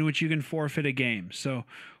in which you can forfeit a game. So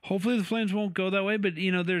hopefully the Flames won't go that way. But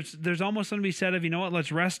there's almost something to be said of,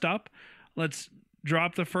 let's rest up, let's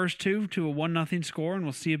drop the first 2 to a 1-0 score, and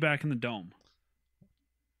we'll see you back in the Dome.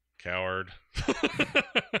 Coward.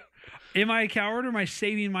 Am I a coward or am I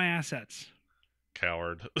saving my assets?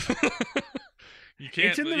 Coward. You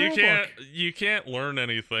can't learn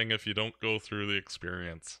anything if you don't go through the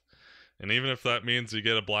experience. And even if that means you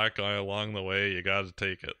get a black eye along the way, you got to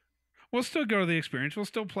take it. We'll still go to the experience. We'll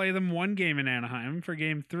still play them 1 game in Anaheim for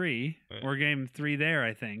game 3 or game 3 there,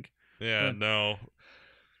 I think. Yeah, no.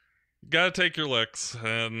 Got to take your licks,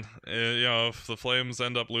 and if the Flames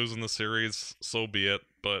end up losing the series, so be it.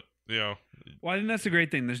 But Well, I think that's a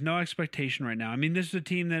great thing. There's no expectation right now. I mean, this is a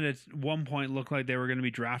team that at one point looked like they were going to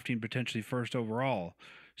be drafting potentially first overall.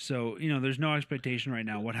 So, there's no expectation right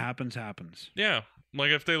now. What happens, happens. Yeah.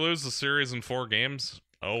 Like, if they lose the series in 4 games,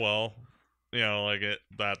 oh well.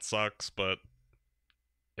 That sucks, but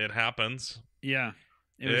it happens. Yeah.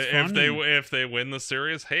 It was fun. If they win the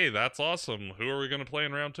series, hey, that's awesome. Who are we going to play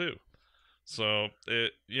in round 2? So,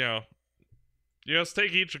 you just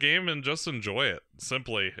take each game and just enjoy it,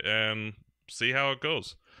 simply, and see how it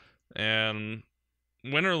goes. And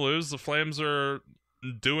win or lose, the Flames are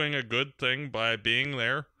doing a good thing by being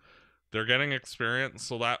there. They're getting experience,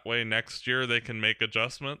 so that way next year they can make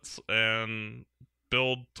adjustments and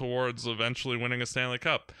build towards eventually winning a Stanley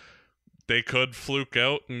Cup. They could fluke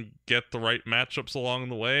out and get the right matchups along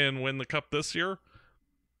the way and win the Cup this year.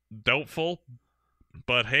 Doubtful.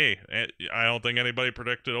 But hey, I don't think anybody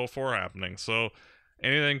predicted 04 happening. So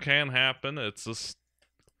anything can happen. It's just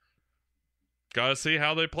gotta see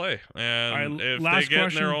how they play. And if they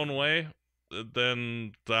get in their own way,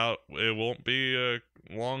 then it won't be a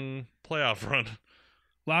long playoff run.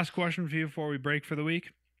 Last question for you before we break for the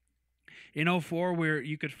week. In 04, where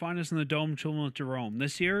you could find us in the Dome chilling with Jerome.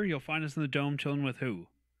 This year, you'll find us in the Dome chilling with who?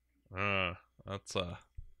 That's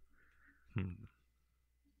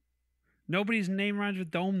Nobody's name rhymes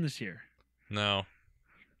with Dome this year. No.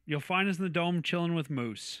 You'll find us in the Dome chilling with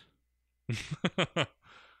Moose.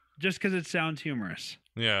 Just because it sounds humorous.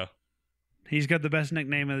 Yeah. He's got the best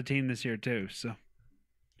nickname of the team this year, too. So,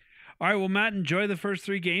 all right, well, Matt, enjoy the first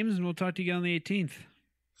 3 games, and we'll talk to you again on the 18th.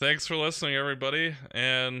 Thanks for listening, everybody,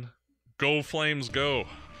 and go Flames, go.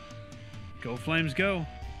 Go Flames, go.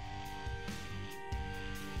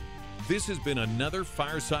 This has been another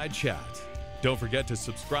Fireside Chat. Don't forget to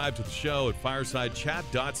subscribe to the show at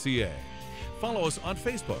firesidechat.ca. Follow us on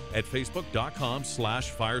Facebook at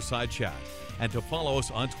facebook.com/firesidechat, and to follow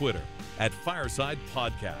us on Twitter at Fireside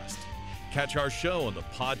Podcast. Catch our show on the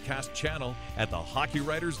podcast channel at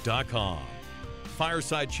thehockeywriters.com.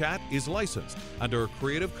 Fireside Chat is licensed under a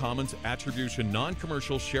Creative Commons Attribution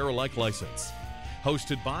Non-Commercial Share-alike license.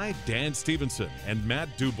 Hosted by Dan Stevenson and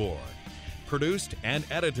Matt Dubourg. Produced and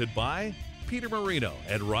edited by Peter Marino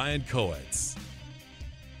and Ryan Coetz.